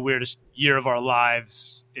pandemic. It's the weirdest year of our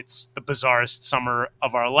lives. It's the bizarrest summer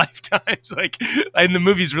of our lifetimes, like in the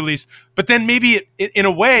movie's release. But then maybe it in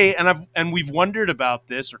a way, and we've wondered about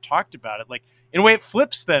this or talked about it, like in a way it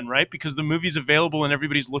flips then, right? Because the movie's available and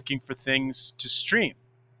everybody's looking for things to stream.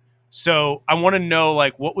 So I want to know,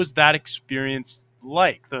 like, what was that experience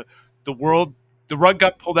like? The rug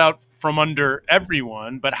got pulled out from under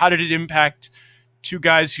everyone, but how did it impact two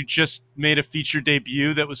guys who just made a feature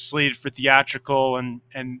debut that was slated for theatrical and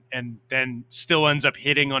then still ends up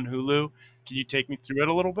hitting on Hulu? Can you take me through it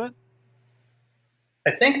a little bit?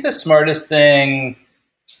 I think the smartest thing,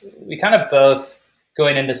 we kind of both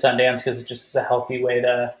going into Sundance because it just is a healthy way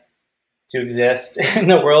to exist in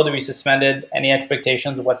the world. We suspended any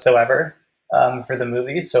expectations whatsoever for the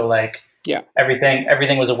movie. So like,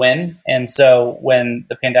 everything was a win. And so when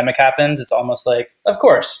the pandemic happens, it's almost like, of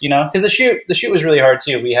course, because the shoot was really hard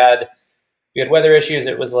too. We had weather issues.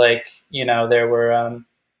 It was like, there were,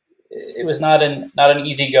 it was not an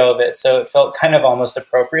easy go of it. So it felt kind of almost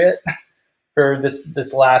appropriate for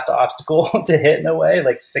this last obstacle to hit in a way,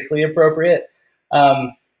 like sickly appropriate.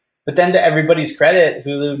 But then to everybody's credit,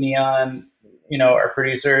 Hulu, Neon, our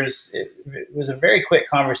producers, it was a very quick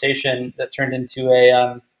conversation that turned into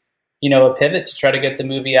a pivot to try to get the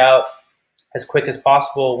movie out as quick as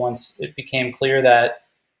possible once it became clear that,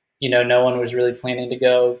 no one was really planning to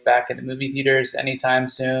go back into movie theaters anytime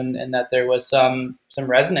soon, and that there was some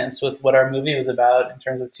resonance with what our movie was about in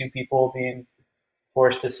terms of two people being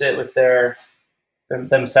forced to sit with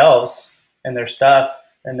themselves and their stuff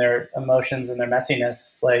and their emotions and their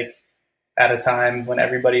messiness, like at a time when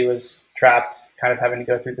everybody was trapped, kind of having to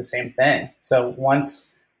go through the same thing. So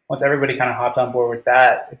once everybody kind of hopped on board with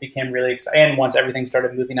that, it became really exciting. And once everything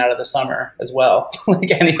started moving out of the summer as well,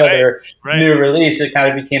 like any other new release, it kind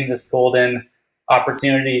of became this golden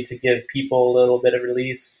opportunity to give people a little bit of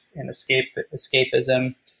release and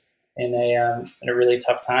escapism in a really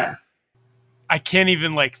tough time. I can't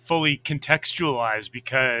even like fully contextualize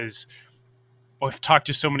because I've talked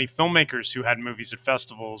to so many filmmakers who had movies at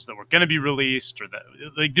festivals that were going to be released, or that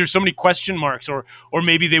like there's so many question marks, or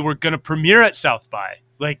maybe they were going to premiere at South by,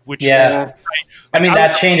 like which right? I mean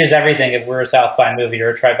that changes everything. If we're a South by movie or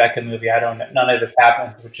a Tribeca movie, none of this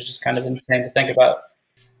happens, which is just kind of insane to think about.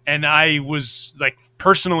 And I was like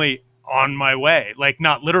personally on my way. Like,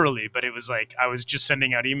 not literally, but it was like I was just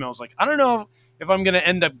sending out emails like, I don't know if I'm going to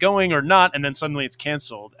end up going or not. And then suddenly it's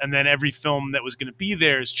canceled. And then every film that was going to be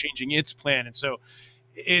there is changing its plan. And so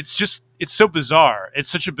it's so bizarre. It's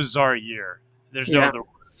such a bizarre year. There's no other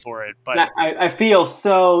word for it. But I feel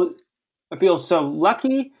so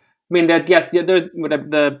lucky. I mean, that yes,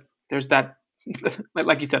 there's that,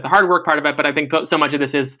 like you said, the hard work part of it. But I think so much of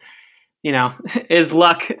this is, is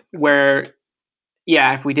luck. Where,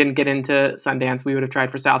 yeah, if we didn't get into Sundance, we would have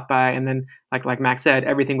tried for South by, and then like Max said,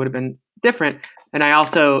 everything would have been different. And I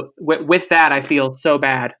also, with that, I feel so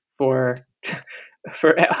bad for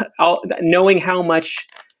all, knowing how much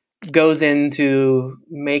goes into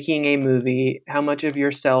making a movie, how much of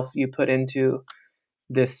yourself you put into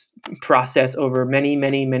this process over many,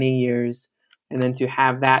 many, many years, and then to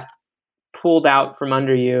have that pulled out from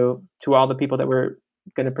under you to all the people that were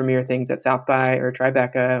going to premiere things at South by or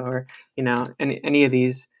Tribeca or any of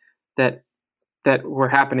these that were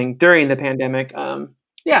happening during the pandemic.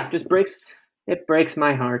 Just breaks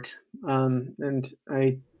my heart. And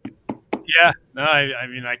I no, I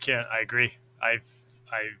mean, I can't. I agree.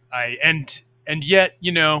 And yet,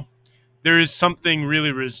 there is something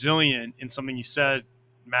really resilient in something you said,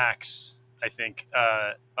 Max, I think,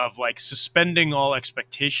 of like suspending all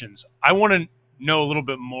expectations. I want to know a little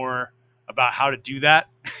bit more about how to do that.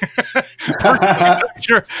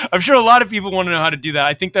 I'm sure a lot of people want to know how to do that.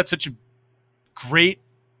 I think that's such a great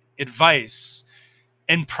advice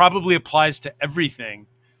and probably applies to everything.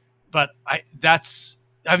 But I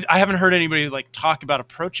haven't heard anybody like talk about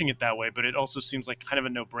approaching it that way, but it also seems like kind of a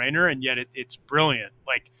no-brainer, and yet it's brilliant.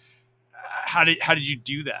 Like, how did you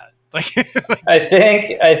do that? Like, I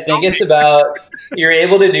think it's about, you're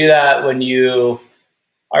able to do that when you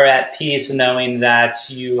are at peace knowing that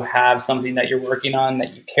you have something that you're working on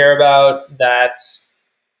that you care about, that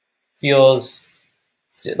feels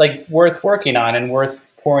like worth working on and worth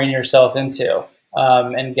pouring yourself into,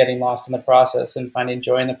 and getting lost in the process and finding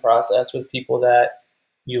joy in the process with people that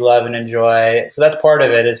you love and enjoy. So that's part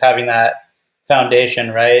of it, is having that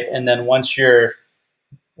foundation, right? And then once you're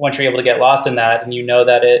able to get lost in that, and you know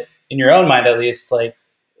that it, in your own mind at least, like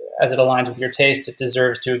as it aligns with your taste, it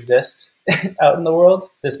deserves to exist out in the world,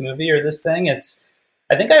 this movie or this thing.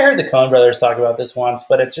 I think I heard the Coen brothers talk about this once,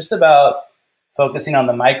 but it's just about focusing on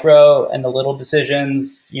the micro and the little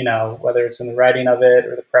decisions, whether it's in the writing of it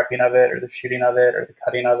or the prepping of it or the shooting of it or the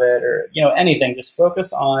cutting of it or, anything. Just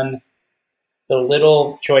focus on the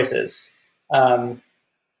little choices.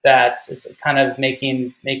 That it's kind of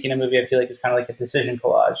making a movie, I feel like, is kind of like a decision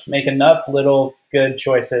collage. Make enough little good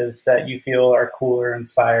choices that you feel are cool or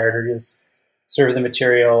inspired or just serve the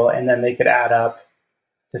material, and then they could add up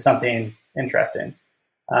to something interesting.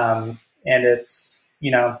 And it's,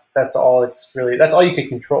 that's all you can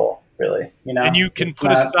control, really. And you can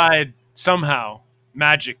put aside somehow,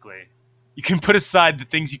 magically, you can put aside the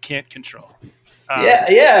things you can't control.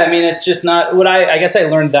 Yeah. I mean, it's just not what I guess I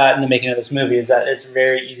learned that in the making of this movie, is that it's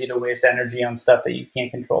very easy to waste energy on stuff that you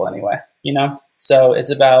can't control anyway, So it's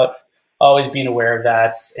about always being aware of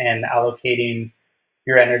that and allocating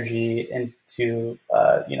your energy into,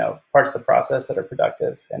 parts of the process that are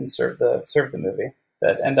productive and serve the movie,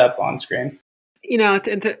 that end up on screen.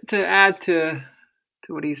 To add to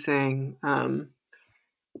what he's saying,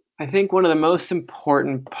 I think one of the most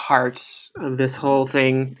important parts of this whole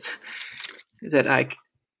thing is that I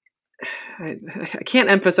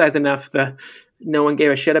can't emphasize enough the no one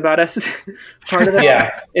gave a shit about us part of it.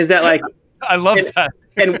 Yeah. Is that like, I love that.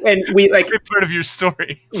 And we like part of your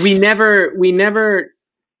story. We never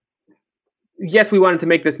yes, we wanted to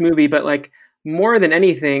make this movie, but like more than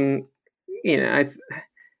anything, it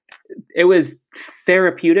was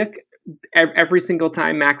therapeutic every single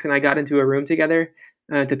time Max and I got into a room together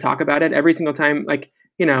to talk about it. Every single time, like,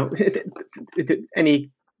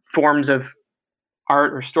 any forms of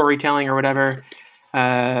art or storytelling or whatever,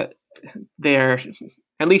 they're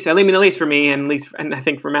at least for me, and I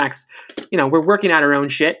think for Max, we're working out our own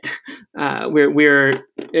shit. We're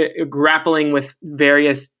grappling with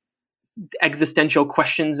various existential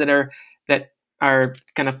questions that are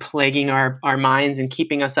kind of plaguing our minds and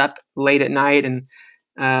keeping us up late at night, and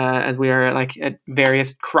as we are like at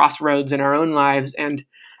various crossroads in our own lives, and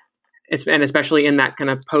especially in that kind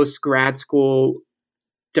of post grad school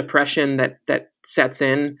depression that sets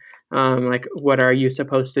in, like, what are you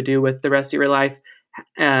supposed to do with the rest of your life?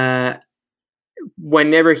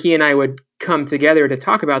 Whenever he and I would come together to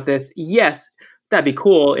talk about this, yes, that'd be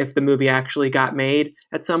cool if the movie actually got made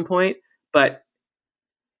at some point. But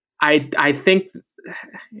I think,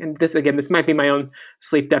 and this might be my own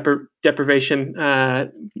sleep deprivation,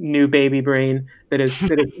 new baby brain that is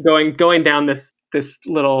going down this this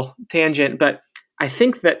little tangent, but I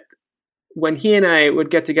think that when he and I would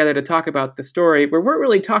get together to talk about the story, we weren't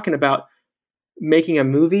really talking about making a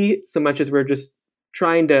movie so much as we're just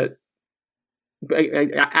trying to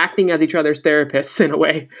acting as each other's therapists in a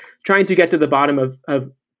way, trying to get to the bottom of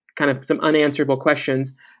kind of some unanswerable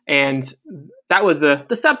questions. And that was the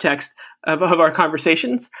subtext of our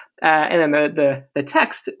conversations. And then the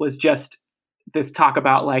text was just this talk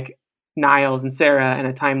about like Niles and Siara and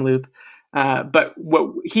a time loop. But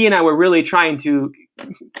what he and I were really trying to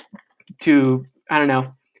I don't know,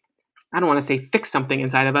 I don't want to say fix something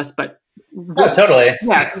inside of us, but no, totally.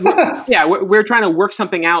 Yeah, we're trying to work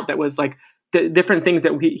something out that was like the different things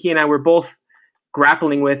that he and I were both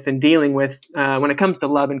grappling with and dealing with when it comes to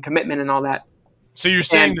love and commitment and all that. So you're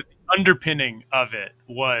saying that the underpinning of it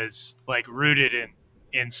was like rooted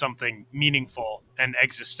in something meaningful and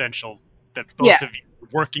existential that both of you were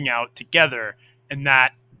working out together, and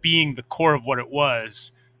that being the core of what it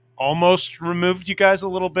was almost removed you guys a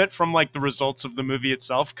little bit from like the results of the movie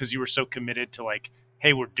itself, because you were so committed to like,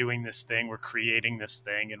 hey, we're doing this thing, we're creating this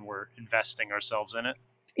thing, and we're investing ourselves in it.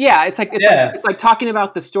 Yeah, it's like talking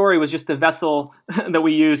about the story was just the vessel that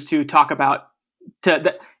we used to talk about.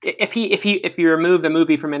 If you remove the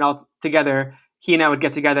movie from it altogether, he and I would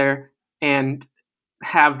get together and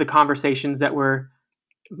have the conversations that were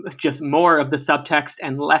just more of the subtext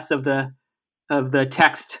and less of the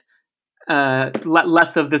text,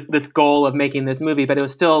 less of this goal of making this movie. But it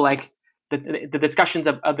was still like the discussions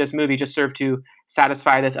of this movie just served to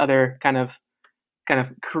satisfy this other kind of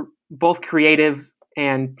both creative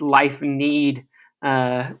and life need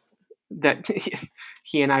that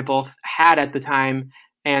he and I both had at the time.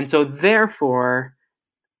 And so therefore,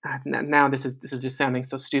 now this is just sounding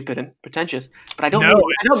so stupid and pretentious, but I don't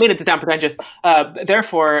mean it to sound pretentious.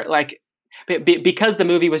 Therefore, like because the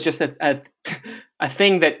movie was just a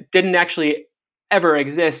thing that didn't actually ever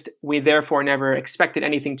exist, we therefore never expected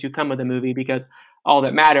anything to come of the movie, because all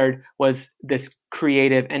that mattered was this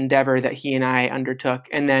creative endeavor that he and I undertook.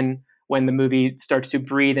 And then when the movie starts to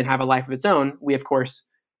breathe and have a life of its own, we of course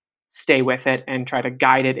stay with it and try to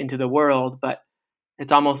guide it into the world. But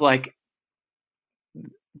it's almost like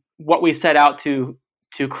what we set out to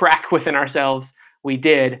crack within ourselves, we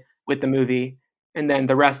did with the movie. And then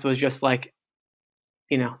the rest was just like,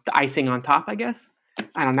 the icing on top, I guess.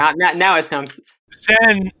 I don't know. Now it sounds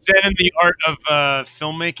Zen in the art of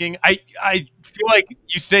filmmaking. I feel like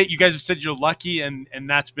you guys have said you're lucky, and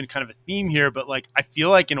that's been kind of a theme here. But like, I feel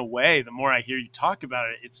like in a way, the more I hear you talk about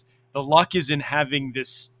it, it's the luck is in having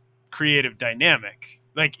this creative dynamic,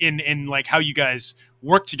 like in like how you guys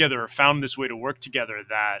work together or found this way to work together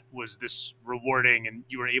that was this rewarding, and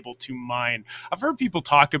you were able to mine. I've heard people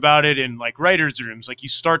talk about it in like writers' rooms, like you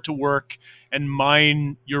start to work and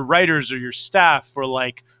mine your writers or your staff for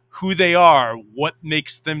like who they are, what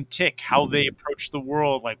makes them tick, how they approach the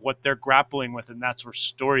world, like what they're grappling with, and that's where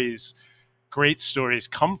great stories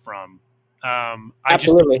come from.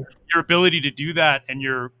 absolutely. Your ability to do that and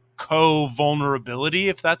your co-vulnerability,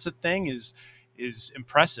 if that's a thing, is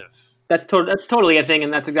impressive. That's totally a thing,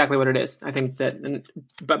 and that's exactly what it is. I think that,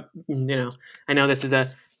 but I know this is a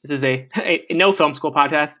no film school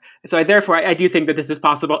podcast, so I do think that this is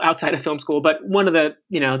possible outside of film school. But one of the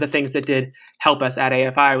the things that did help us at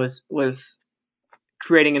AFI was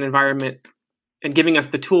creating an environment and giving us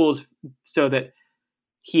the tools so that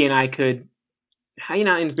he and I could,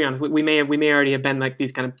 and to be honest, we may already have been like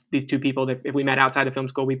these two people that if we met outside of film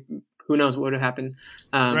school, who knows what would have happened.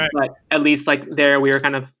 Right. But at least like there, we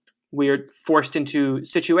were forced into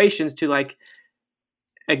situations to like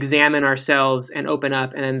examine ourselves and open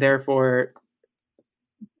up, and then therefore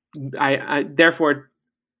I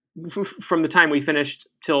from the time we finished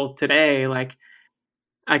till today, like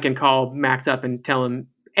I can call Max up and tell him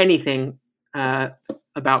anything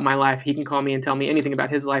about my life. He can call me and tell me anything about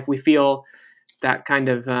his life. We feel that kind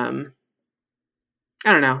of I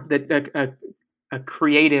don't know, that a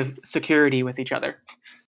creative security with each other.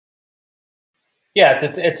 Yeah,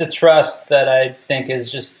 it's a trust that I think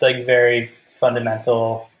is just like very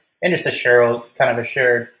fundamental, and just a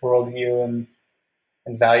shared worldview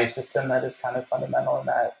and value system that is kind of fundamental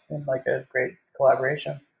in like a great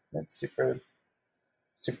collaboration. It's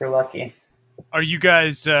super lucky. Are you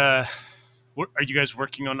guys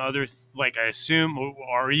working on other like, I assume,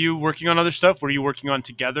 are you working on other stuff? What are you working on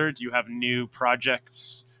together? Do you have new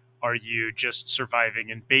projects? Are you just surviving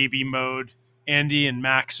in baby mode? Andy and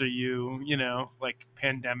Max, are you like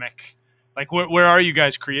pandemic? Like where are you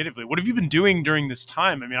guys creatively? What have you been doing during this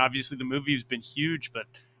time? I mean, obviously the movie has been huge, but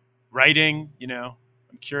writing,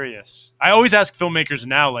 I'm curious. I always ask filmmakers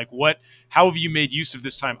now, like, how have you made use of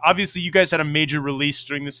this time? Obviously, you guys had a major release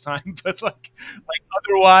during this time, but like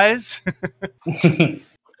otherwise.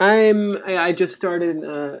 I just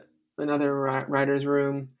started another writer's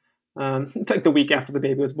room, like the week after the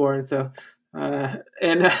baby was born. So, and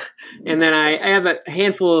then I have a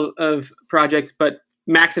handful of projects, but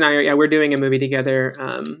Max and I are, we're doing a movie together.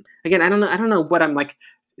 Again, I don't know what I'm like.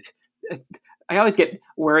 I always get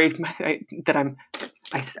worried that I'm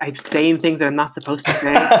saying things that I'm not supposed to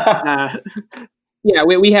say. Yeah,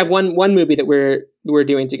 we have one movie that we're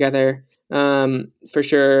doing together, for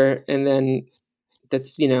sure, and then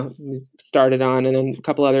that's started on, and then a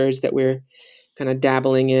couple others that we're kind of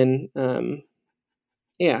dabbling in.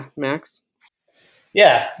 Yeah, Max.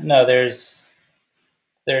 Yeah, no, there's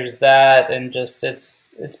that, and just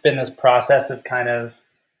it's been this process of kind of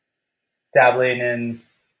dabbling in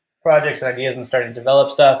projects and ideas and starting to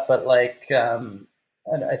develop stuff, but I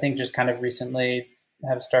think just kind of recently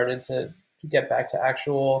have started to get back to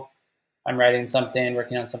actual. I'm writing something,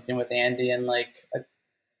 working on something with Andy, and I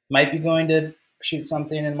might be going to shoot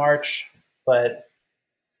something in March, but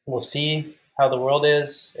we'll see how the world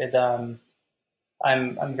is. I'm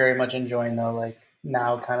very much enjoying though,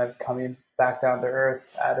 now kind of coming back down to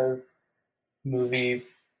earth out of movie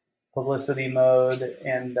publicity mode,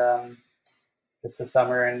 and just the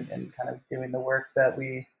summer and kind of doing the work that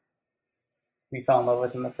we fell in love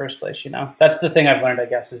with in the first place. That's the thing I've learned, I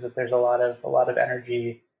guess, is that there's a lot of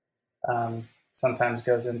energy sometimes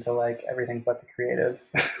goes into everything but the creative.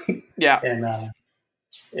 Yeah.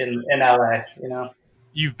 in LA.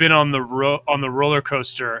 You've been on the roller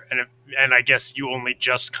coaster, and I guess you only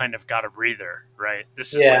just kind of got a breather, right?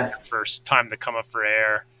 This is your first time to come up for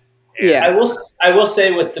air. Yeah, I will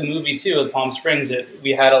say with the movie too, with Palm Springs,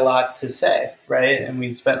 we had a lot to say, right? And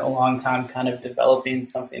we spent a long time kind of developing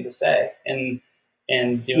something to say and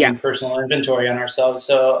doing personal inventory on ourselves.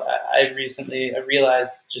 So I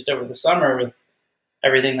realized just over the summer with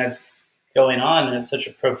everything that's going on, and it's such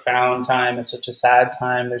a profound time, it's such a sad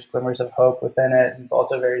time, there's glimmers of hope within it, and it's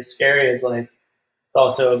also very scary. It's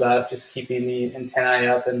also about just keeping the antennae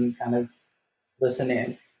up and kind of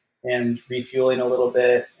listening and refueling a little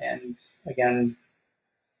bit, and again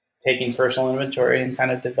taking personal inventory and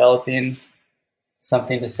kind of developing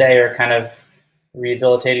something to say, or kind of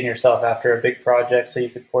rehabilitating yourself after a big project so you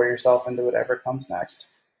could pour yourself into whatever comes next.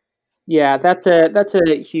 Yeah, that's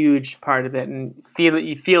a huge part of it, and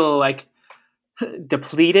you feel like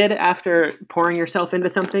depleted after pouring yourself into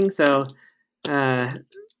something. So I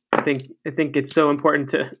think it's so important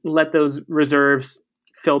to let those reserves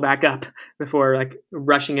fill back up before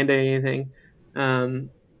rushing into anything.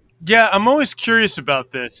 Yeah, I'm always curious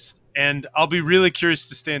about this, and I'll be really curious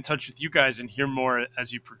to stay in touch with you guys and hear more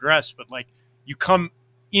as you progress. But you come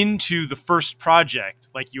into the first project,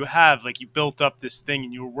 you built up this thing,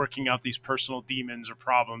 and you were working out these personal demons or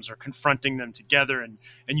problems or confronting them together, and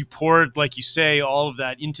you poured, like you say, all of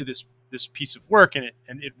that into this piece of work, and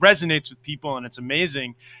it resonates with people, and it's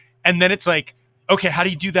amazing. And then it's okay, how do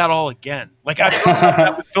you do that all again? I've talked about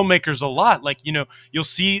that with filmmakers a lot. You'll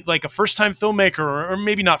see a first-time filmmaker, or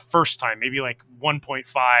maybe not first time, maybe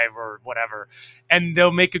 1.5 or whatever, and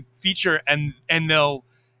they'll make a feature, and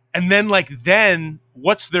then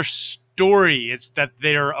what's their story? It's that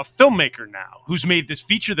they're a filmmaker now who's made this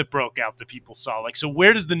feature that broke out that people saw. So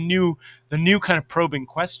where does the new kind of probing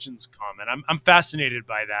questions come? And I'm fascinated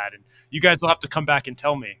by that. And you guys will have to come back and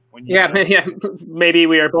tell me when you. Yeah. Maybe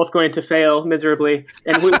we are both going to fail miserably,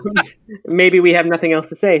 and maybe we have nothing else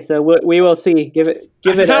to say. So we will see.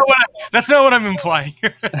 That's not what I'm implying.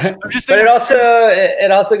 I'm just saying. But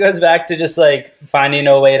it also goes back to just finding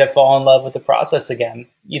a way to fall in love with the process again,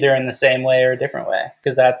 either in the same way or a different way,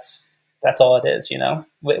 because that's all it is.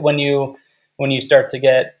 When you start to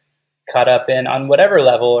get caught up in on whatever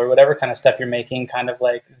level or whatever kind of stuff you're making, kind of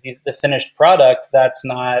the finished product, that's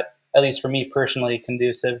not, at least for me personally,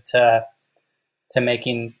 conducive to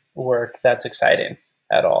making work that's exciting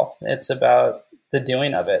at all. It's about the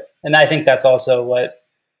doing of it. And I think that's also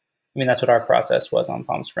that's what our process was on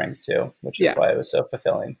Palm Springs too, which is why it was so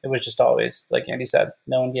fulfilling. It was just always, like Andy said,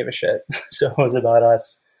 no one gave a shit. So it was about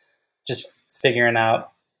us just figuring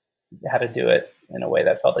out how to do it in a way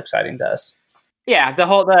that felt exciting to us. Yeah,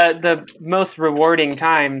 the most rewarding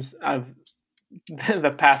times of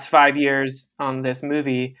the past 5 years on this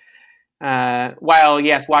movie, while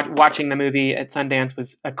yes, watching the movie at Sundance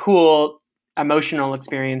was a cool emotional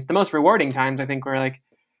experience, the most rewarding times I think were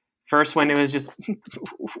first when it was just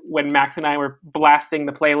when Max and I were blasting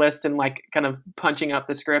the playlist and kind of punching up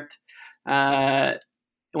the script,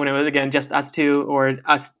 when it was again just us two or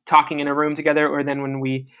us talking in a room together, or then when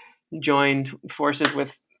we joined forces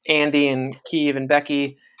with Andy and Keeve and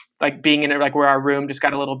Becky, like being in it, like where our room just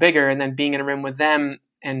got a little bigger, and then being in a room with them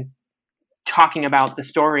and talking about the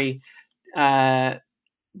story.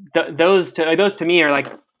 Those to me are like,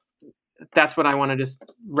 that's what I want to just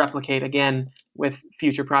replicate again with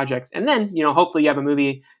future projects. And then, hopefully you have a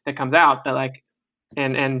movie that comes out that like,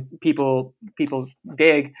 and people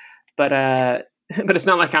dig, but but it's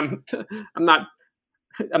not like I'm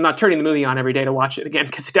not turning the movie on every day to watch it again,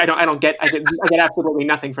 because I get absolutely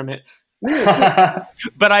nothing from it.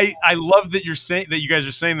 But I love that you guys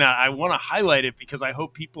are saying that. I want to highlight it because I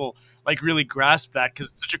hope people like really grasp that,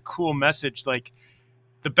 because it's such a cool message. Like,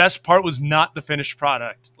 the best part was not the finished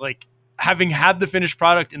product. Like, having had the finished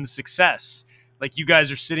product and the success, like you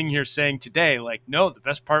guys are sitting here saying today, like, no, the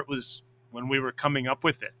best part was when we were coming up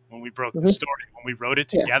with it, when we broke the story, when we wrote it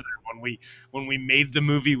together, when we made the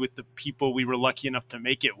movie with the people we were lucky enough to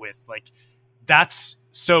make it with. Like, that's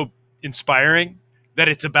so inspiring that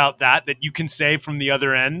it's about that you can say from the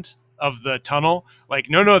other end of the tunnel, like,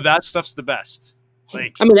 no, that stuff's the best.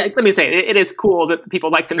 Like, I mean, let me say, it is cool that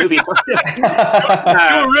people like the movie. Don't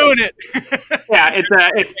ruin it. Yeah, it's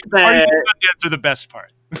the Parties and Sundance are the best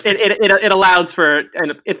part. It allows for,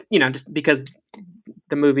 and it, just because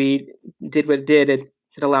the movie did what it did, it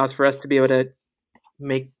allows for us to be able to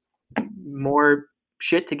make more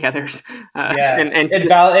shit together. And it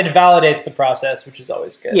validates the process, which is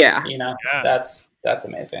always good. Yeah, that's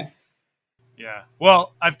amazing. Yeah.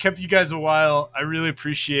 Well, I've kept you guys a while. I really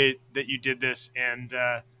appreciate that you did this, and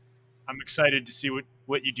I'm excited to see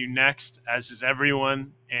what you do next, as is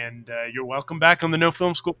everyone. And you're welcome back on the No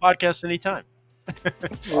Film School podcast anytime.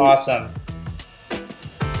 Awesome.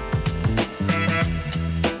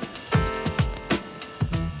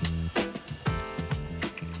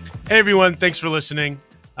 Hey, everyone. Thanks for listening.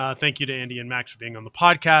 Thank you to Andy and Max for being on the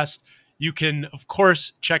podcast. You can, of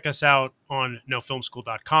course, check us out on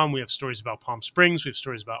nofilmschool.com. We have stories about Palm Springs. We have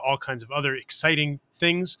stories about all kinds of other exciting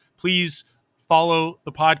things. Please follow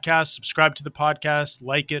the podcast, subscribe to the podcast,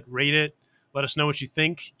 like it, rate it. Let us know what you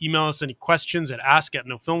think. Email us any questions at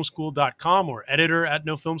ask@nofilmschool.com or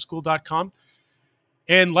editor@nofilmschool.com.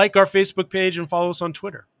 And like our Facebook page and follow us on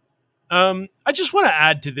Twitter. I just want to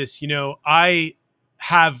add to this, I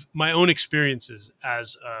have my own experiences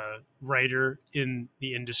as a writer in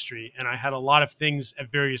the industry, and I had a lot of things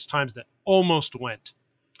at various times that almost went.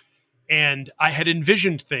 And I had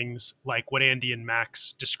envisioned things like what Andy and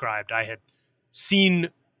Max described. I had seen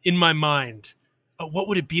in my mind, what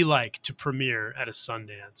would it be like to premiere at a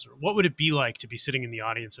Sundance? Or what would it be like to be sitting in the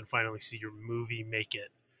audience and finally see your movie make it?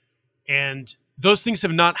 And those things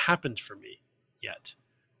have not happened for me yet.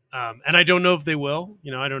 And I don't know if they will.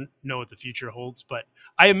 I don't know what the future holds, but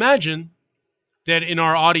I imagine that in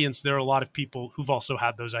our audience, there are a lot of people who've also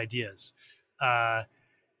had those ideas. And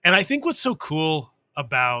I think what's so cool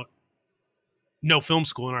about No Film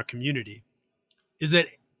School in our community is that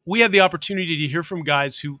we had the opportunity to hear from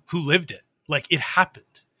guys who lived it. Like, it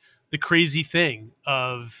happened. The crazy thing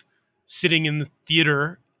of sitting in the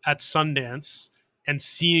theater at Sundance and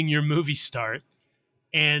seeing your movie start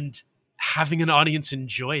and having an audience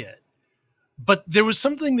enjoy it. But there was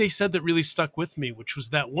something they said that really stuck with me, which was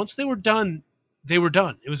that once they were done, they were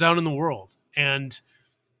done. It was out in the world. And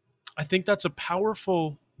I think that's a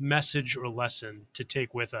powerful message or lesson to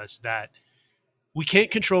take with us, that we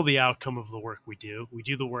can't control the outcome of the work we do. We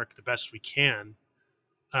do the work the best we can.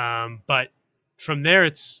 But from there,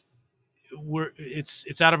 it's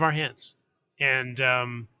out of our hands.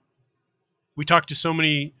 And we talked to so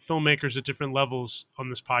many filmmakers at different levels on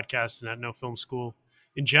this podcast and at No Film School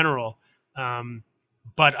in general.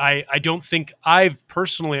 But I don't think I've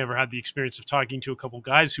personally ever had the experience of talking to a couple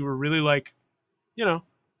guys who were really like,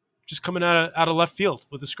 just coming out of left field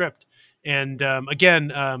with a script. And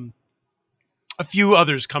again, a few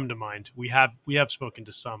others come to mind. We have spoken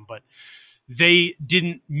to some, but they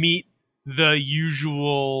didn't meet the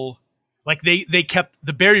usual, like the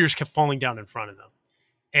barriers kept falling down in front of them.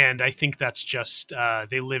 And I think that's just,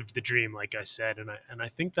 they lived the dream, like I said. And I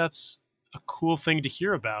think that's a cool thing to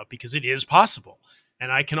hear about, because it is possible.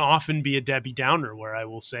 And I can often be a Debbie Downer where I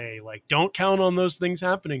will say, like, don't count on those things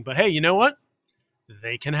happening. But hey, you know what?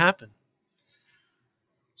 They can happen.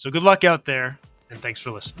 So good luck out there, and thanks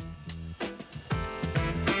for listening.